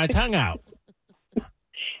want to get my tongue out.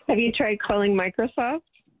 Have you tried calling Microsoft?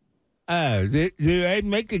 Do they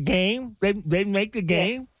make the game? They make the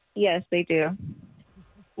game? Yes, they do.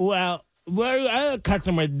 Well, what do other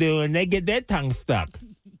customers do when they get their tongue stuck?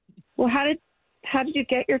 Well, how did you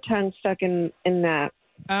get your tongue stuck in that?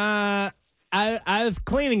 I was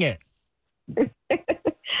cleaning it.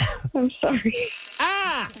 I'm sorry.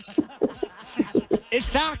 Ah! It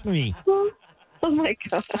shocked me. Oh my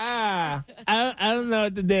god. Ah! I don't know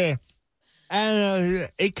what to do. I don't know.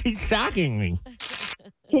 It keeps shocking me.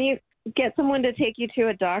 Can you get someone to take you to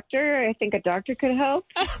a doctor? I think a doctor could help.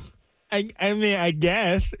 I mean, I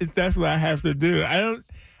guess if that's what I have to do. I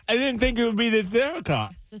didn't think it would be this difficult.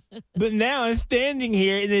 But now I'm standing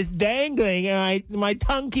here and it's dangling, and my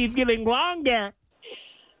tongue keeps getting longer.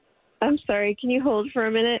 I'm sorry. Can you hold for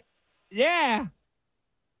a minute? Yeah.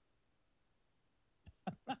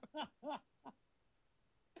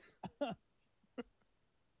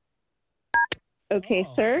 Okay,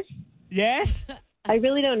 sir. Yes? I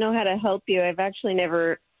really don't know how to help you. I've actually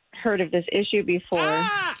never heard of this issue before.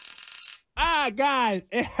 God,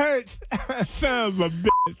 it hurts. Son of a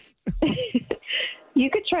bitch. You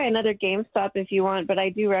could try another GameStop if you want, but I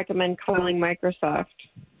do recommend calling Microsoft.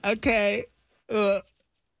 Okay. What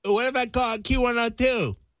if I call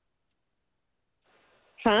Q102?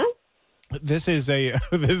 Huh? This is a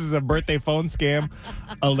birthday phone scam,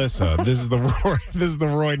 Alyssa. This is the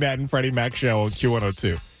Roy Nat and Freddie Mac show on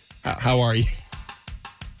Q102. How are you?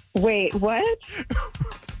 Wait, what?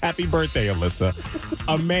 Happy birthday, Alyssa.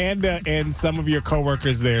 Amanda and some of your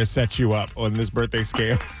coworkers there set you up on this birthday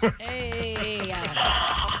scam. Hey.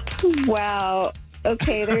 Wow.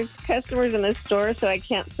 Okay, there's customers in the store, so I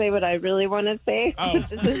can't say what I really want to say. Oh.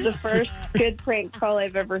 This is the first good prank call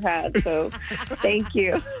I've ever had, so thank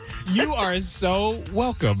you. You are so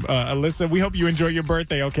welcome, Alyssa. We hope you enjoy your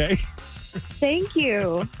birthday, okay? Thank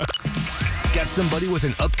you. Got somebody with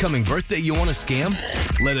an upcoming birthday you want to scam?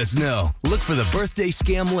 Let us know. Look for the birthday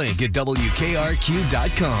scam link at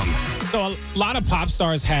WKRQ.com. So a lot of pop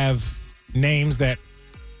stars have names that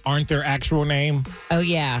aren't their actual name. Oh,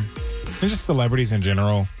 yeah. They're just celebrities in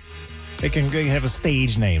general. They have a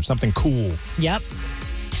stage name, something cool. Yep.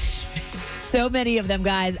 So many of them,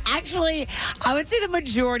 guys. Actually, I would say the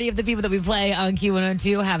majority of the people that we play on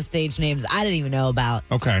Q102 have stage names I didn't even know about.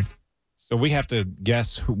 Okay. So we have to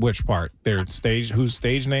guess which part, what their stage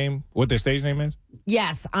name is?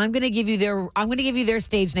 Yes, I'm going to give you their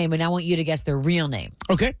stage name, and I want you to guess their real name.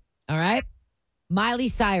 Okay. All right? Miley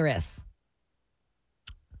Cyrus.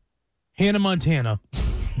 Hannah Montana.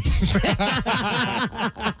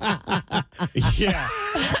 Yeah.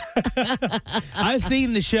 I've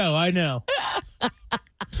seen the show. I know.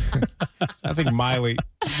 I think Miley.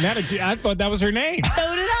 I thought that was her name.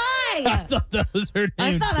 So did I. I thought that was her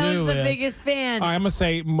name, I thought too, I was the man. biggest fan. All right, I'm going to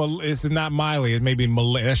say it's not Miley. It's maybe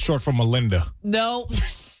Melinda. That's short for Melinda. No.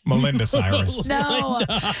 Melinda Cyrus. No.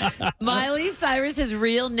 Miley Cyrus's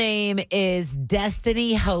real name is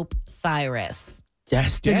Destiny Hope Cyrus.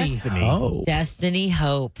 Destiny Hope. Destiny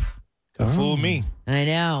Hope. Don't fool me. I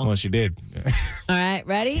know. Well, she did. All right,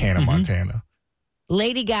 ready? Hannah Montana.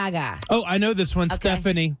 Lady Gaga. Oh, I know this one. Okay.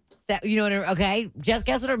 Stephanie. You know what okay? Just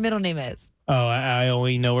guess what her middle name is. Oh, I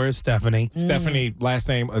only know her as Stephanie. Stephanie, last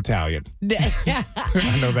name Italian. I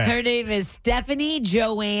know that. Her name is Stephanie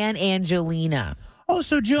Joanne Angelina. Oh,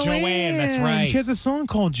 so Joanne. That's right. She has a song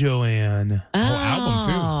called Joanne. Oh, album,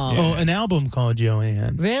 too. Yeah. Oh, an album called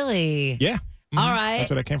Joanne. Really? Yeah. All right. That's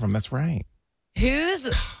where that came from. That's right.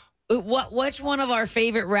 Which one of our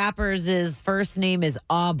favorite rappers' first name is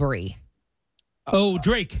Aubrey? Oh,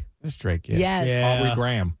 Drake. That's Drake, yeah. Yes. Yeah. Aubrey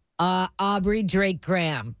Graham. Aubrey Drake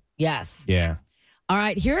Graham. Yes. Yeah. All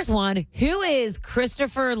right, here's one. Who is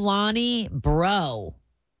Christopher Lonnie Bro?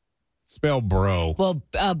 Spell bro. Well,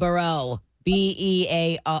 Bro. Beaux.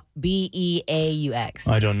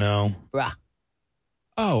 I don't know. Bruh.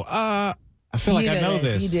 Oh, I feel like I know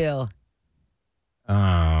this. You do.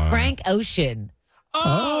 Uh, Frank Ocean.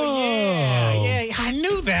 Oh, yeah. I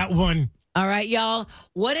knew that one. All right, y'all.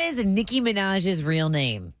 What is Nicki Minaj's real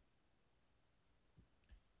name?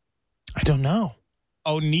 I don't know.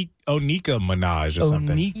 Onika Minaj or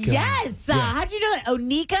something. Onika. Yes. How'd you know that?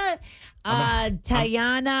 Onika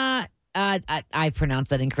Tayana. I pronounced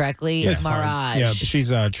that incorrectly. Yeah, it's fine. Mirage. Yeah,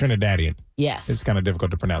 she's Trinidadian. Yes. It's kind of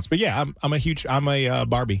difficult to pronounce. But yeah, I'm a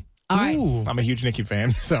Barbie. All right. Ooh. I'm a huge Nicki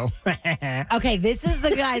fan, so. Okay, this is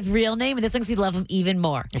the guy's real name, and this makes me love him even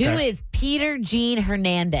more. Okay. Who is Peter Gene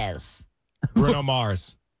Hernandez? Bruno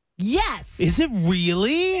Mars. Yes. Is it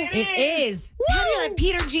really? It is. How do you like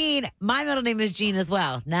Peter Jean? My middle name is Jean as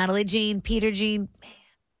well. Natalie Jean, Peter Jean.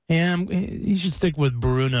 Yeah, you should stick with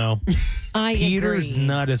Bruno. I Peter's agree.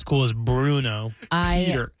 not as cool as Bruno.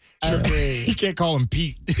 Peter. Agree. You can't call him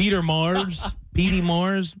Pete. Peter Mars. Petey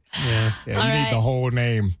Mars. Yeah. Yeah, All you right. need the whole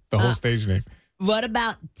name, the whole stage name. What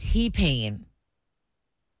about T-Pain?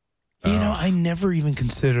 You know, I never even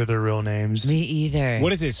consider their real names. Me either. What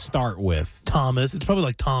does it start with? Thomas. It's probably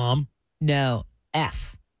like Tom. No,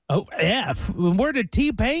 F. Oh, F. Where did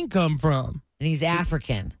T-Pain come from? And he's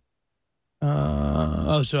African. So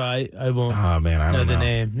I won't Oh, man, I know don't the know.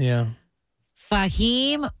 name. Yeah.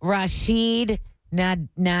 Fahim Rashid Najm.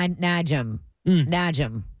 Najm.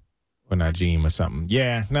 Or Najim or something.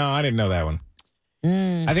 Yeah, no, I didn't know that one.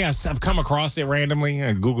 I think I've come across it randomly in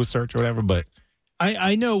a Google search or whatever, but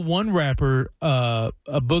I know one rapper, a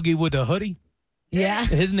boogie with a hoodie. Yeah.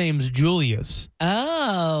 His name's Julius.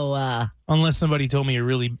 Oh. Unless somebody told me a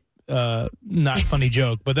really not funny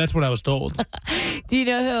joke, but that's what I was told. Do you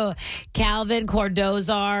know who Calvin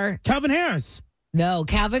Cordozar? Calvin Harris. No,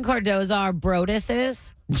 Calvin Cordozar Brodus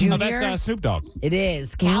is Jr. Oh, that's Snoop Dogg. It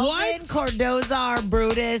is. Calvin What? Cordozar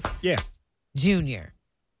Brutus Yeah. Jr.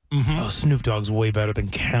 Oh, Snoop Dogg's way better than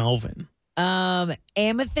Calvin.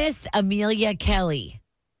 Amethyst Amelia Kelly.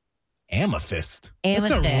 Amethyst.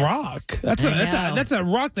 Amethyst. That's a rock. That's a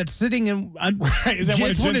rock that's sitting in. Is that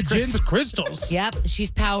one of Jen's crystals? Yep,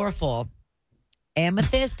 she's powerful.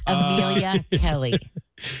 Amethyst Amelia Kelly.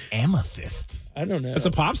 Amethyst. I don't know. It's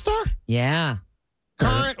a pop star? Yeah.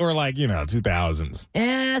 Current or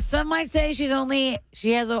 2000s? Some might say she has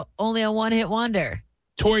only a one-hit wonder.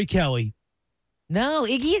 Tori Kelly. No,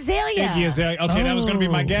 Iggy Azalea. Iggy Azalea. Okay, that was going to be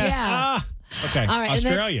my guess. Yeah. Okay, All right,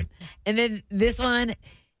 Australian. And then this one,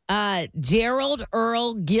 Gerald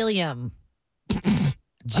Earl Gilliam.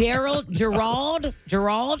 Gerald. It's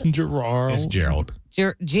Gerald.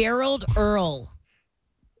 Gerald Earl.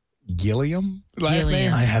 Gilliam? Last Gilliam.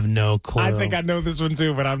 name? I have no clue. I think I know this one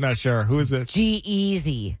too, but I'm not sure. Who is this?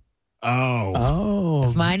 G-Eazy. Oh.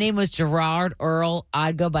 If my name was Gerard Earl,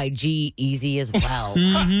 I'd go by G-Easy as well.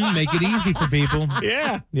 Make it easy for people.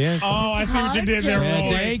 Yeah. Yeah. Oh, I see what you did there,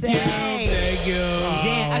 Roy. Thank you.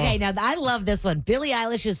 Damn. Okay, now I love this one. Billie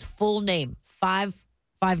Eilish's full name. Five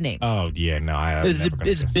names. Oh, yeah, no.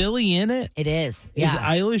 Is Billy in it? It is. Is Yeah.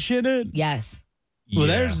 Eilish in it? Yes.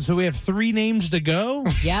 Well, so we have 3 names to go.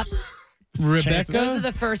 Yep. Rebecca, Those are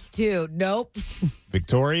the first 2. Nope.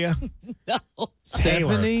 Victoria. No.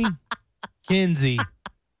 Stephanie, Kinsey,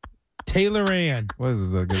 Taylor Ann. What is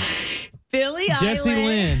the good? Billie Jessie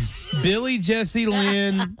Eilish. Lynn. Billy, Jessie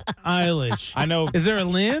Lynn, Eilish. I know. Is there a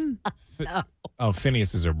Lynn? Oh,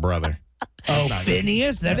 Phineas is her brother. Oh,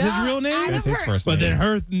 Phineas? That's his real name? That's his first name. But then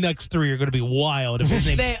her next 3 are going to be wild if his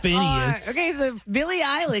name's They Phineas. are. Okay, so Billie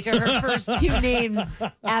Eilish are her first 2 names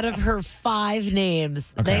out of her 5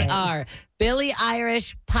 names. Okay. They are Billie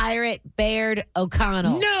Irish, Pirate, Baird,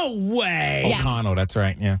 O'Connell. No way. Yes. O'Connell, that's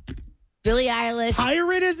right, yeah. Billie Eilish,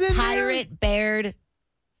 Pirate is in there? Pirate, Baird,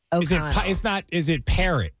 O'Connell. Is it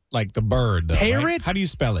parrot, like the bird, though? Parrot? Right? How do you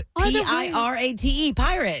spell it? Pirate,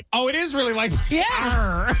 Pirate. Oh, it is really like.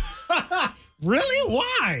 Yeah. Really?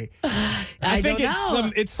 Why? I think don't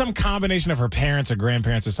know. it's some combination of her parents or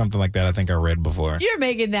grandparents or something like that. I think I read before. You're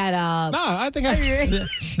making that up. No, I think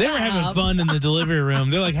They were having fun in the delivery room.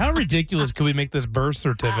 They're like, how ridiculous could we make this birth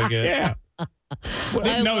certificate? Yeah.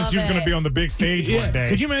 Didn't know love she was going it. to be on the big stage one day.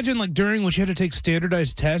 Could you imagine, during when she had to take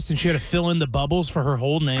standardized tests and she had to fill in the bubbles for her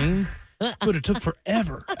whole name? But it took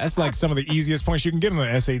forever. That's like some of the easiest points you can get on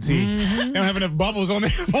the SAT. They don't have enough bubbles on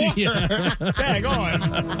there for her. Tag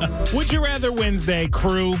on. Would you rather Wednesday,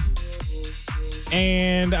 crew?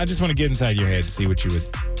 And I just want to get inside your head and see what you would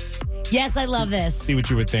Yes, I love this. see what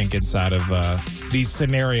you would think inside of these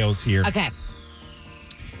scenarios here. Okay.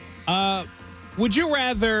 Would you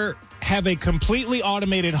rather have a completely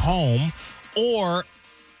automated home or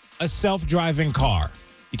a self-driving car?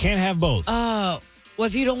 You can't have both. What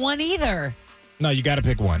if you don't want either? No, you got to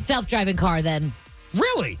pick one. Self-driving car, then.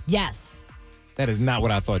 Really? Yes. That is not what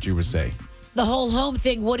I thought you would say. The whole home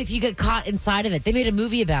thing, what if you get caught inside of it? They made a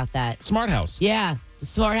movie about that. Smart house. Yeah. The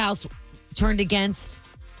smart house turned against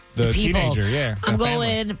The people. teenager, yeah. I'm the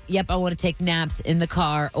family. going, I want to take naps in the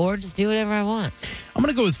car or just do whatever I want. I'm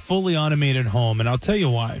going to go with fully automated home, and I'll tell you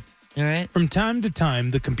why. All right. From time to time,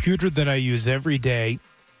 the computer that I use every day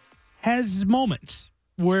has moments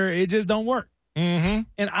where it just don't work. Mm-hmm.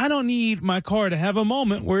 And I don't need my car to have a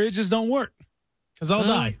moment where it just don't work because I'll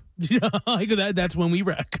die. That's when we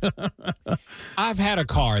wreck. I've had a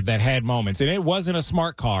car that had moments, and it wasn't a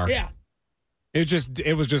smart car. Yeah.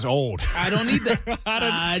 It was just old. I don't need that.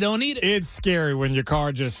 I don't need it. It's scary when your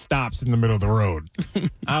car just stops in the middle of the road.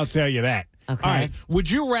 I'll tell you that. Okay. All right. Would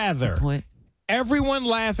you rather Point. everyone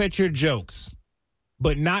laugh at your jokes,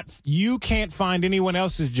 but you can't find anyone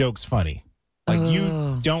else's jokes funny? Like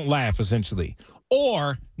you don't laugh, essentially.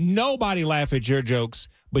 Or nobody laugh at your jokes,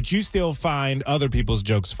 but you still find other people's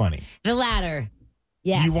jokes funny. The latter.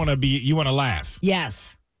 Yes. You want to laugh.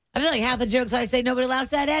 Yes. I feel like half the jokes I say nobody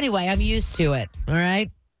laughs at anyway. I'm used to it. All right.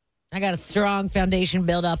 I got a strong foundation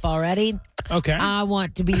built up already. Okay. I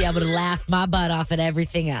want to be able to laugh my butt off at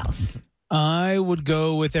everything else. I would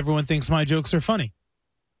go with everyone thinks my jokes are funny.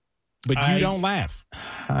 But you don't laugh.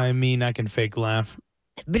 I mean, I can fake laugh.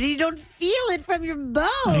 But you don't feel it from your bones.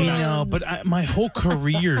 I know, but my whole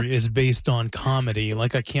career is based on comedy.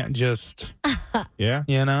 Like, I can't just, Yeah.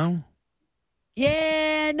 you know?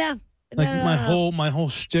 Yeah, no. Like, no. my whole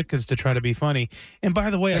shtick is to try to be funny. And by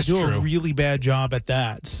the way, That's I do true. a really bad job at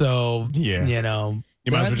that. So, Yeah. you know.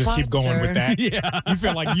 You might as well just keep going with that. Yeah. You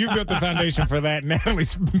feel like you built the foundation for that.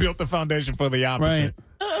 Natalie's built the foundation for the opposite.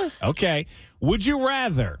 Right. Okay. Would you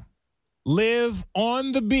rather live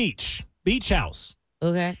on the beach house,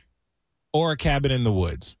 Okay. or a cabin in the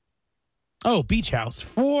woods? Oh, beach house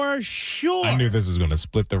for sure. I knew this was going to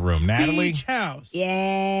split the room. Natalie? Beach house.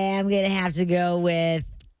 Yeah, I'm going to have to go with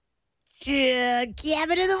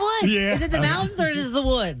cabin in the woods. Yeah. Is it the mountains or is it the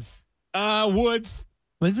woods? Woods.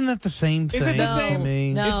 Isn't that the same thing? Is it the No,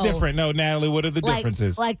 same? no. It's different. No, Natalie, what are the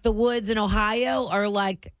differences? Like the woods in Ohio or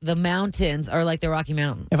like the mountains or like the Rocky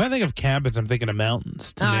Mountains? If I think of cabins, I'm thinking of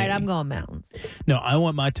mountains. All right, I'm going mountains. No, I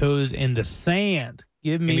want my toes in the sand.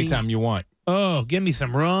 Give me Anytime you want. Oh, give me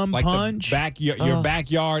some rum Like punch. your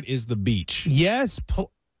backyard is the beach. Yes.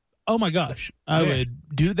 Oh my gosh, I Yeah.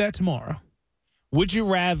 would do that tomorrow. Would you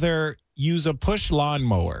rather use a push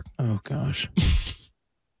lawnmower? Oh gosh.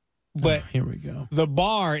 But here we go. The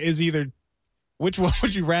bar is either, which one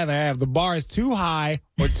would you rather have? The bar is too high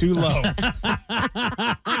or too low?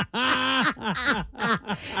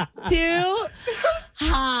 Too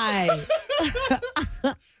high.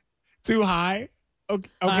 Too high?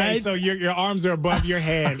 Okay, so your arms are above your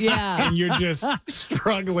head. Yeah. And you're just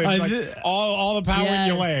struggling. Like all the power in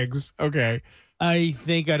your legs. Okay. I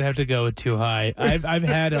think I'd have to go with too high. I've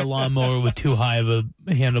had a lawnmower with too high of a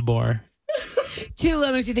handlebar. Too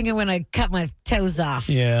low makes you think I'm going to cut my toes off.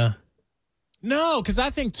 Yeah. No, because I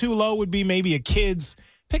think too low would be maybe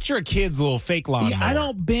picture a kid's little fake lawnmower. Yeah, I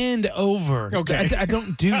don't bend over. Okay. I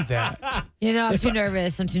don't do that. You know, I'm too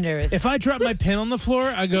nervous. If I drop my pen on the floor,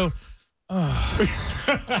 I go, oh.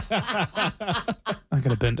 I got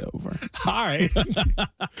to bend over. All right.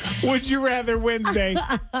 Would you rather Wednesday,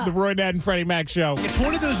 the Roy Nat and Freddie Mac show? It's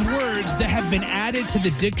one of those words that have been added to the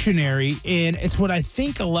dictionary, and it's what I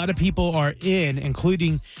think a lot of people are in,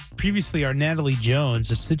 including previously our Natalie Jones,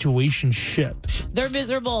 a situationship. They're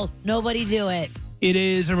miserable. Nobody do it. It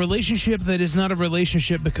is a relationship that is not a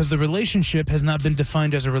relationship because the relationship has not been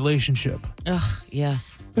defined as a relationship. Ugh,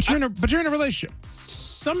 yes. But you're in a relationship.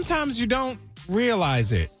 Sometimes you don't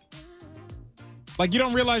realize it. Like you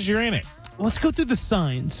don't realize you're in it. Let's go through the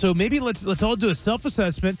signs. So maybe let's all do a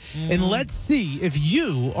self-assessment and let's see if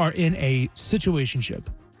you are in a situationship.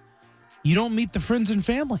 You don't meet the friends and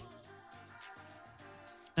family.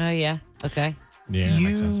 Oh, yeah. Okay. Yeah, that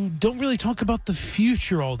makes sense. You don't really talk about the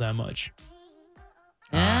future all that much.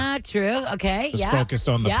 True. Okay. Just yeah. focused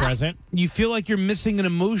on the present. You feel like you're missing an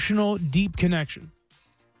emotional, deep connection.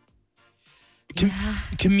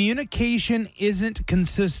 Communication isn't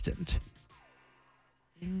consistent.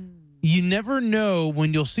 You never know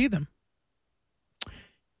when you'll see them.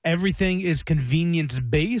 Everything is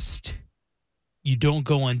convenience-based. You don't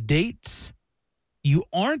go on dates. You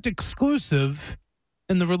aren't exclusive,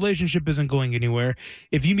 and the relationship isn't going anywhere.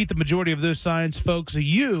 If you meet the majority of those signs, folks,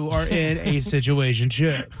 you are in a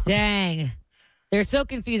situationship. Dang. They're so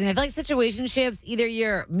confusing. I feel like situationships, either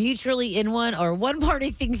you're mutually in one or one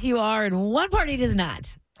party thinks you are and one party does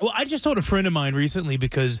not. Well, I just told a friend of mine recently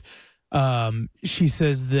because she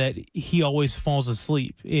says that he always falls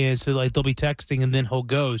asleep. And so, like, they'll be texting and then he'll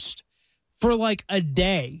ghost for like a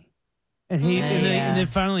day. And and then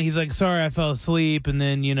finally he's like, sorry, I fell asleep. And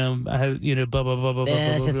then, I had, blah, blah, blah, blah, blah.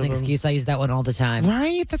 That's just an excuse. I use that one all the time.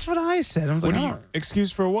 Right? That's what I said. I was like,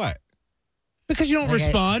 excuse for what? Because you don't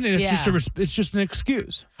respond, and it's just an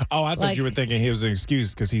excuse. Oh, I thought you were thinking he was an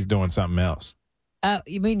excuse because he's doing something else.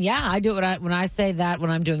 You mean, yeah, I do it when I say that when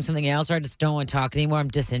I'm doing something else or I just don't want to talk anymore. I'm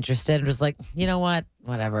disinterested. I'm just like, you know what?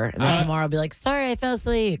 Whatever. And then tomorrow I'll be like, sorry, I fell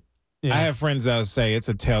asleep. Yeah. I have friends that say it's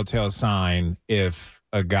a telltale sign if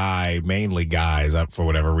a guy, mainly guys, for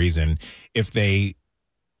whatever reason, if they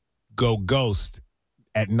go ghost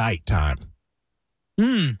at nighttime.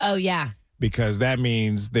 Oh, yeah. Because that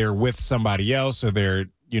means they're with somebody else or they're,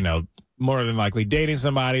 more than likely dating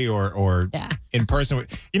somebody or in person.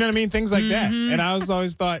 You know what I mean? Things like that. And I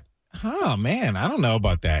always thought, oh, man, I don't know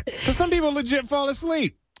about that. Because some people legit fall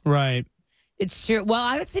asleep. Right. It's true. Well,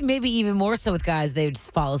 I would say maybe even more so with guys, they would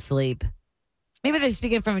just fall asleep. Maybe they're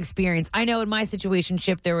speaking from experience. I know in my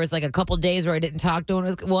situationship, there was like a couple days where I didn't talk to him.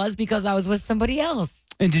 It was because I was with somebody else.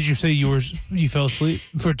 And did you say you fell asleep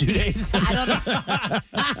for 2 days? I don't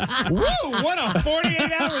know. Woo! What a 48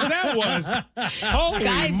 hours that was. Holy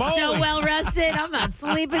I'm moly. so well rested. I'm not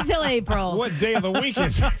sleeping till April. What day of the week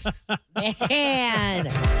is it? Man.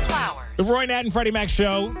 The Roy Nat and Freddie Mac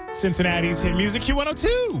Show, Cincinnati's hit music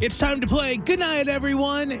Q102. It's time to play Good Night,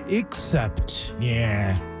 everyone, except.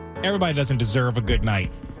 Yeah. Everybody doesn't deserve a good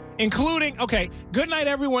night. Including, good night,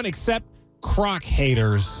 everyone, except Croc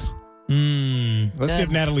haters. Let's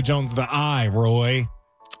give Natalie Jones the eye, Roy.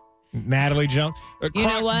 Natalie Jones. You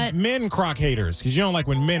know what? Men Croc haters, because you don't like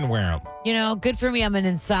when men wear them. Good for me. I'm an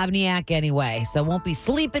insomniac anyway, so I won't be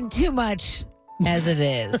sleeping too much. as it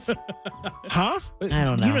is. Huh? I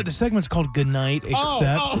don't know. You know, the segment's called Good Night,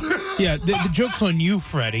 except. Oh. Yeah, the joke's on you,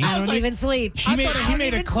 Freddie. I don't even sleep. She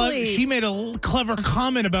made a clever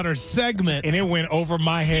comment about her segment. And it went over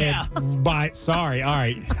my head. Sorry. All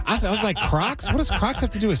right. I was like, Crocs? What does Crocs have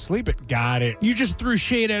to do with sleeping? Got it. You just threw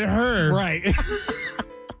shade at her. Right.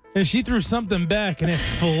 And she threw something back, and it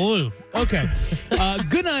flew. Okay.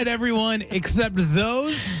 Good night, everyone, except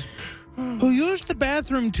those who used the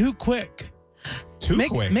bathroom too quick. Too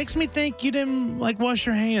quick? Makes me think you didn't, wash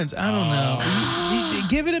your hands. I don't know. You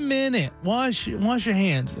give it a minute. Wash your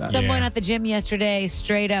hands. Someone at the gym yesterday,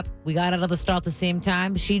 straight up, we got out of the stall at the same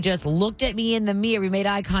time. She just looked at me in the mirror. We made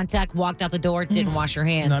eye contact, walked out the door, didn't wash her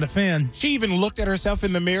hands. Not a fan. She even looked at herself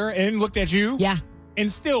in the mirror and looked at you? Yeah. And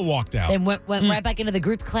still walked out. And went right back into the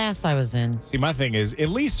group class I was in. See, my thing is, at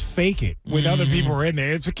least fake it when other people are in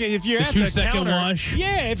there. If you're at the 2-second counter, wash.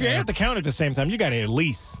 Yeah, if you're at the counter at the same time, you got to at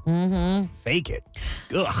least fake it.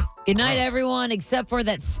 Ugh. Good night, everyone, except for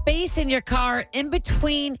that space in your car in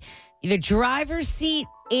between the driver's seat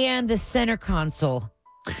and the center console.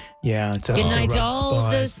 Yeah, it's a Good night rough to all spot.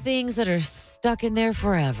 of those things that are stuck in there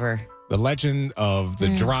forever. The legend of the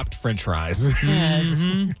dropped French fries.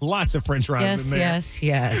 Yes. Lots of French fries in there. Yes.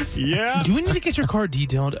 Yeah. Do we need to get your car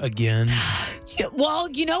detailed again? Well,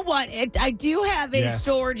 you know what? I do have a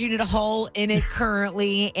storage unit hole in it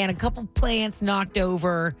currently and a couple plants knocked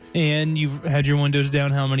over. And you've had your windows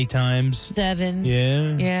down how many times? 7.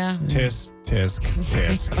 Yeah. Yeah. Tisk.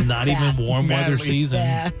 Not even warm weather Natalie. season.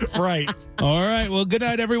 Yeah. Right. All right. Well, good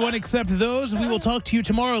night, everyone, except those. We will talk to you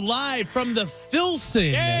tomorrow live from the Filson.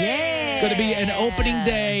 Yeah. It's going to be an opening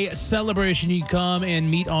day celebration. You can come and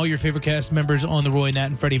meet all your favorite cast members on the Roy, Nat,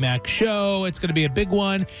 and Freddie Mac show. It's going to be a big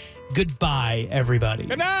one. Goodbye, everybody.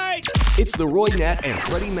 Good night. It's the Roy, Nat, and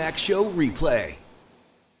Freddie Mac Show replay.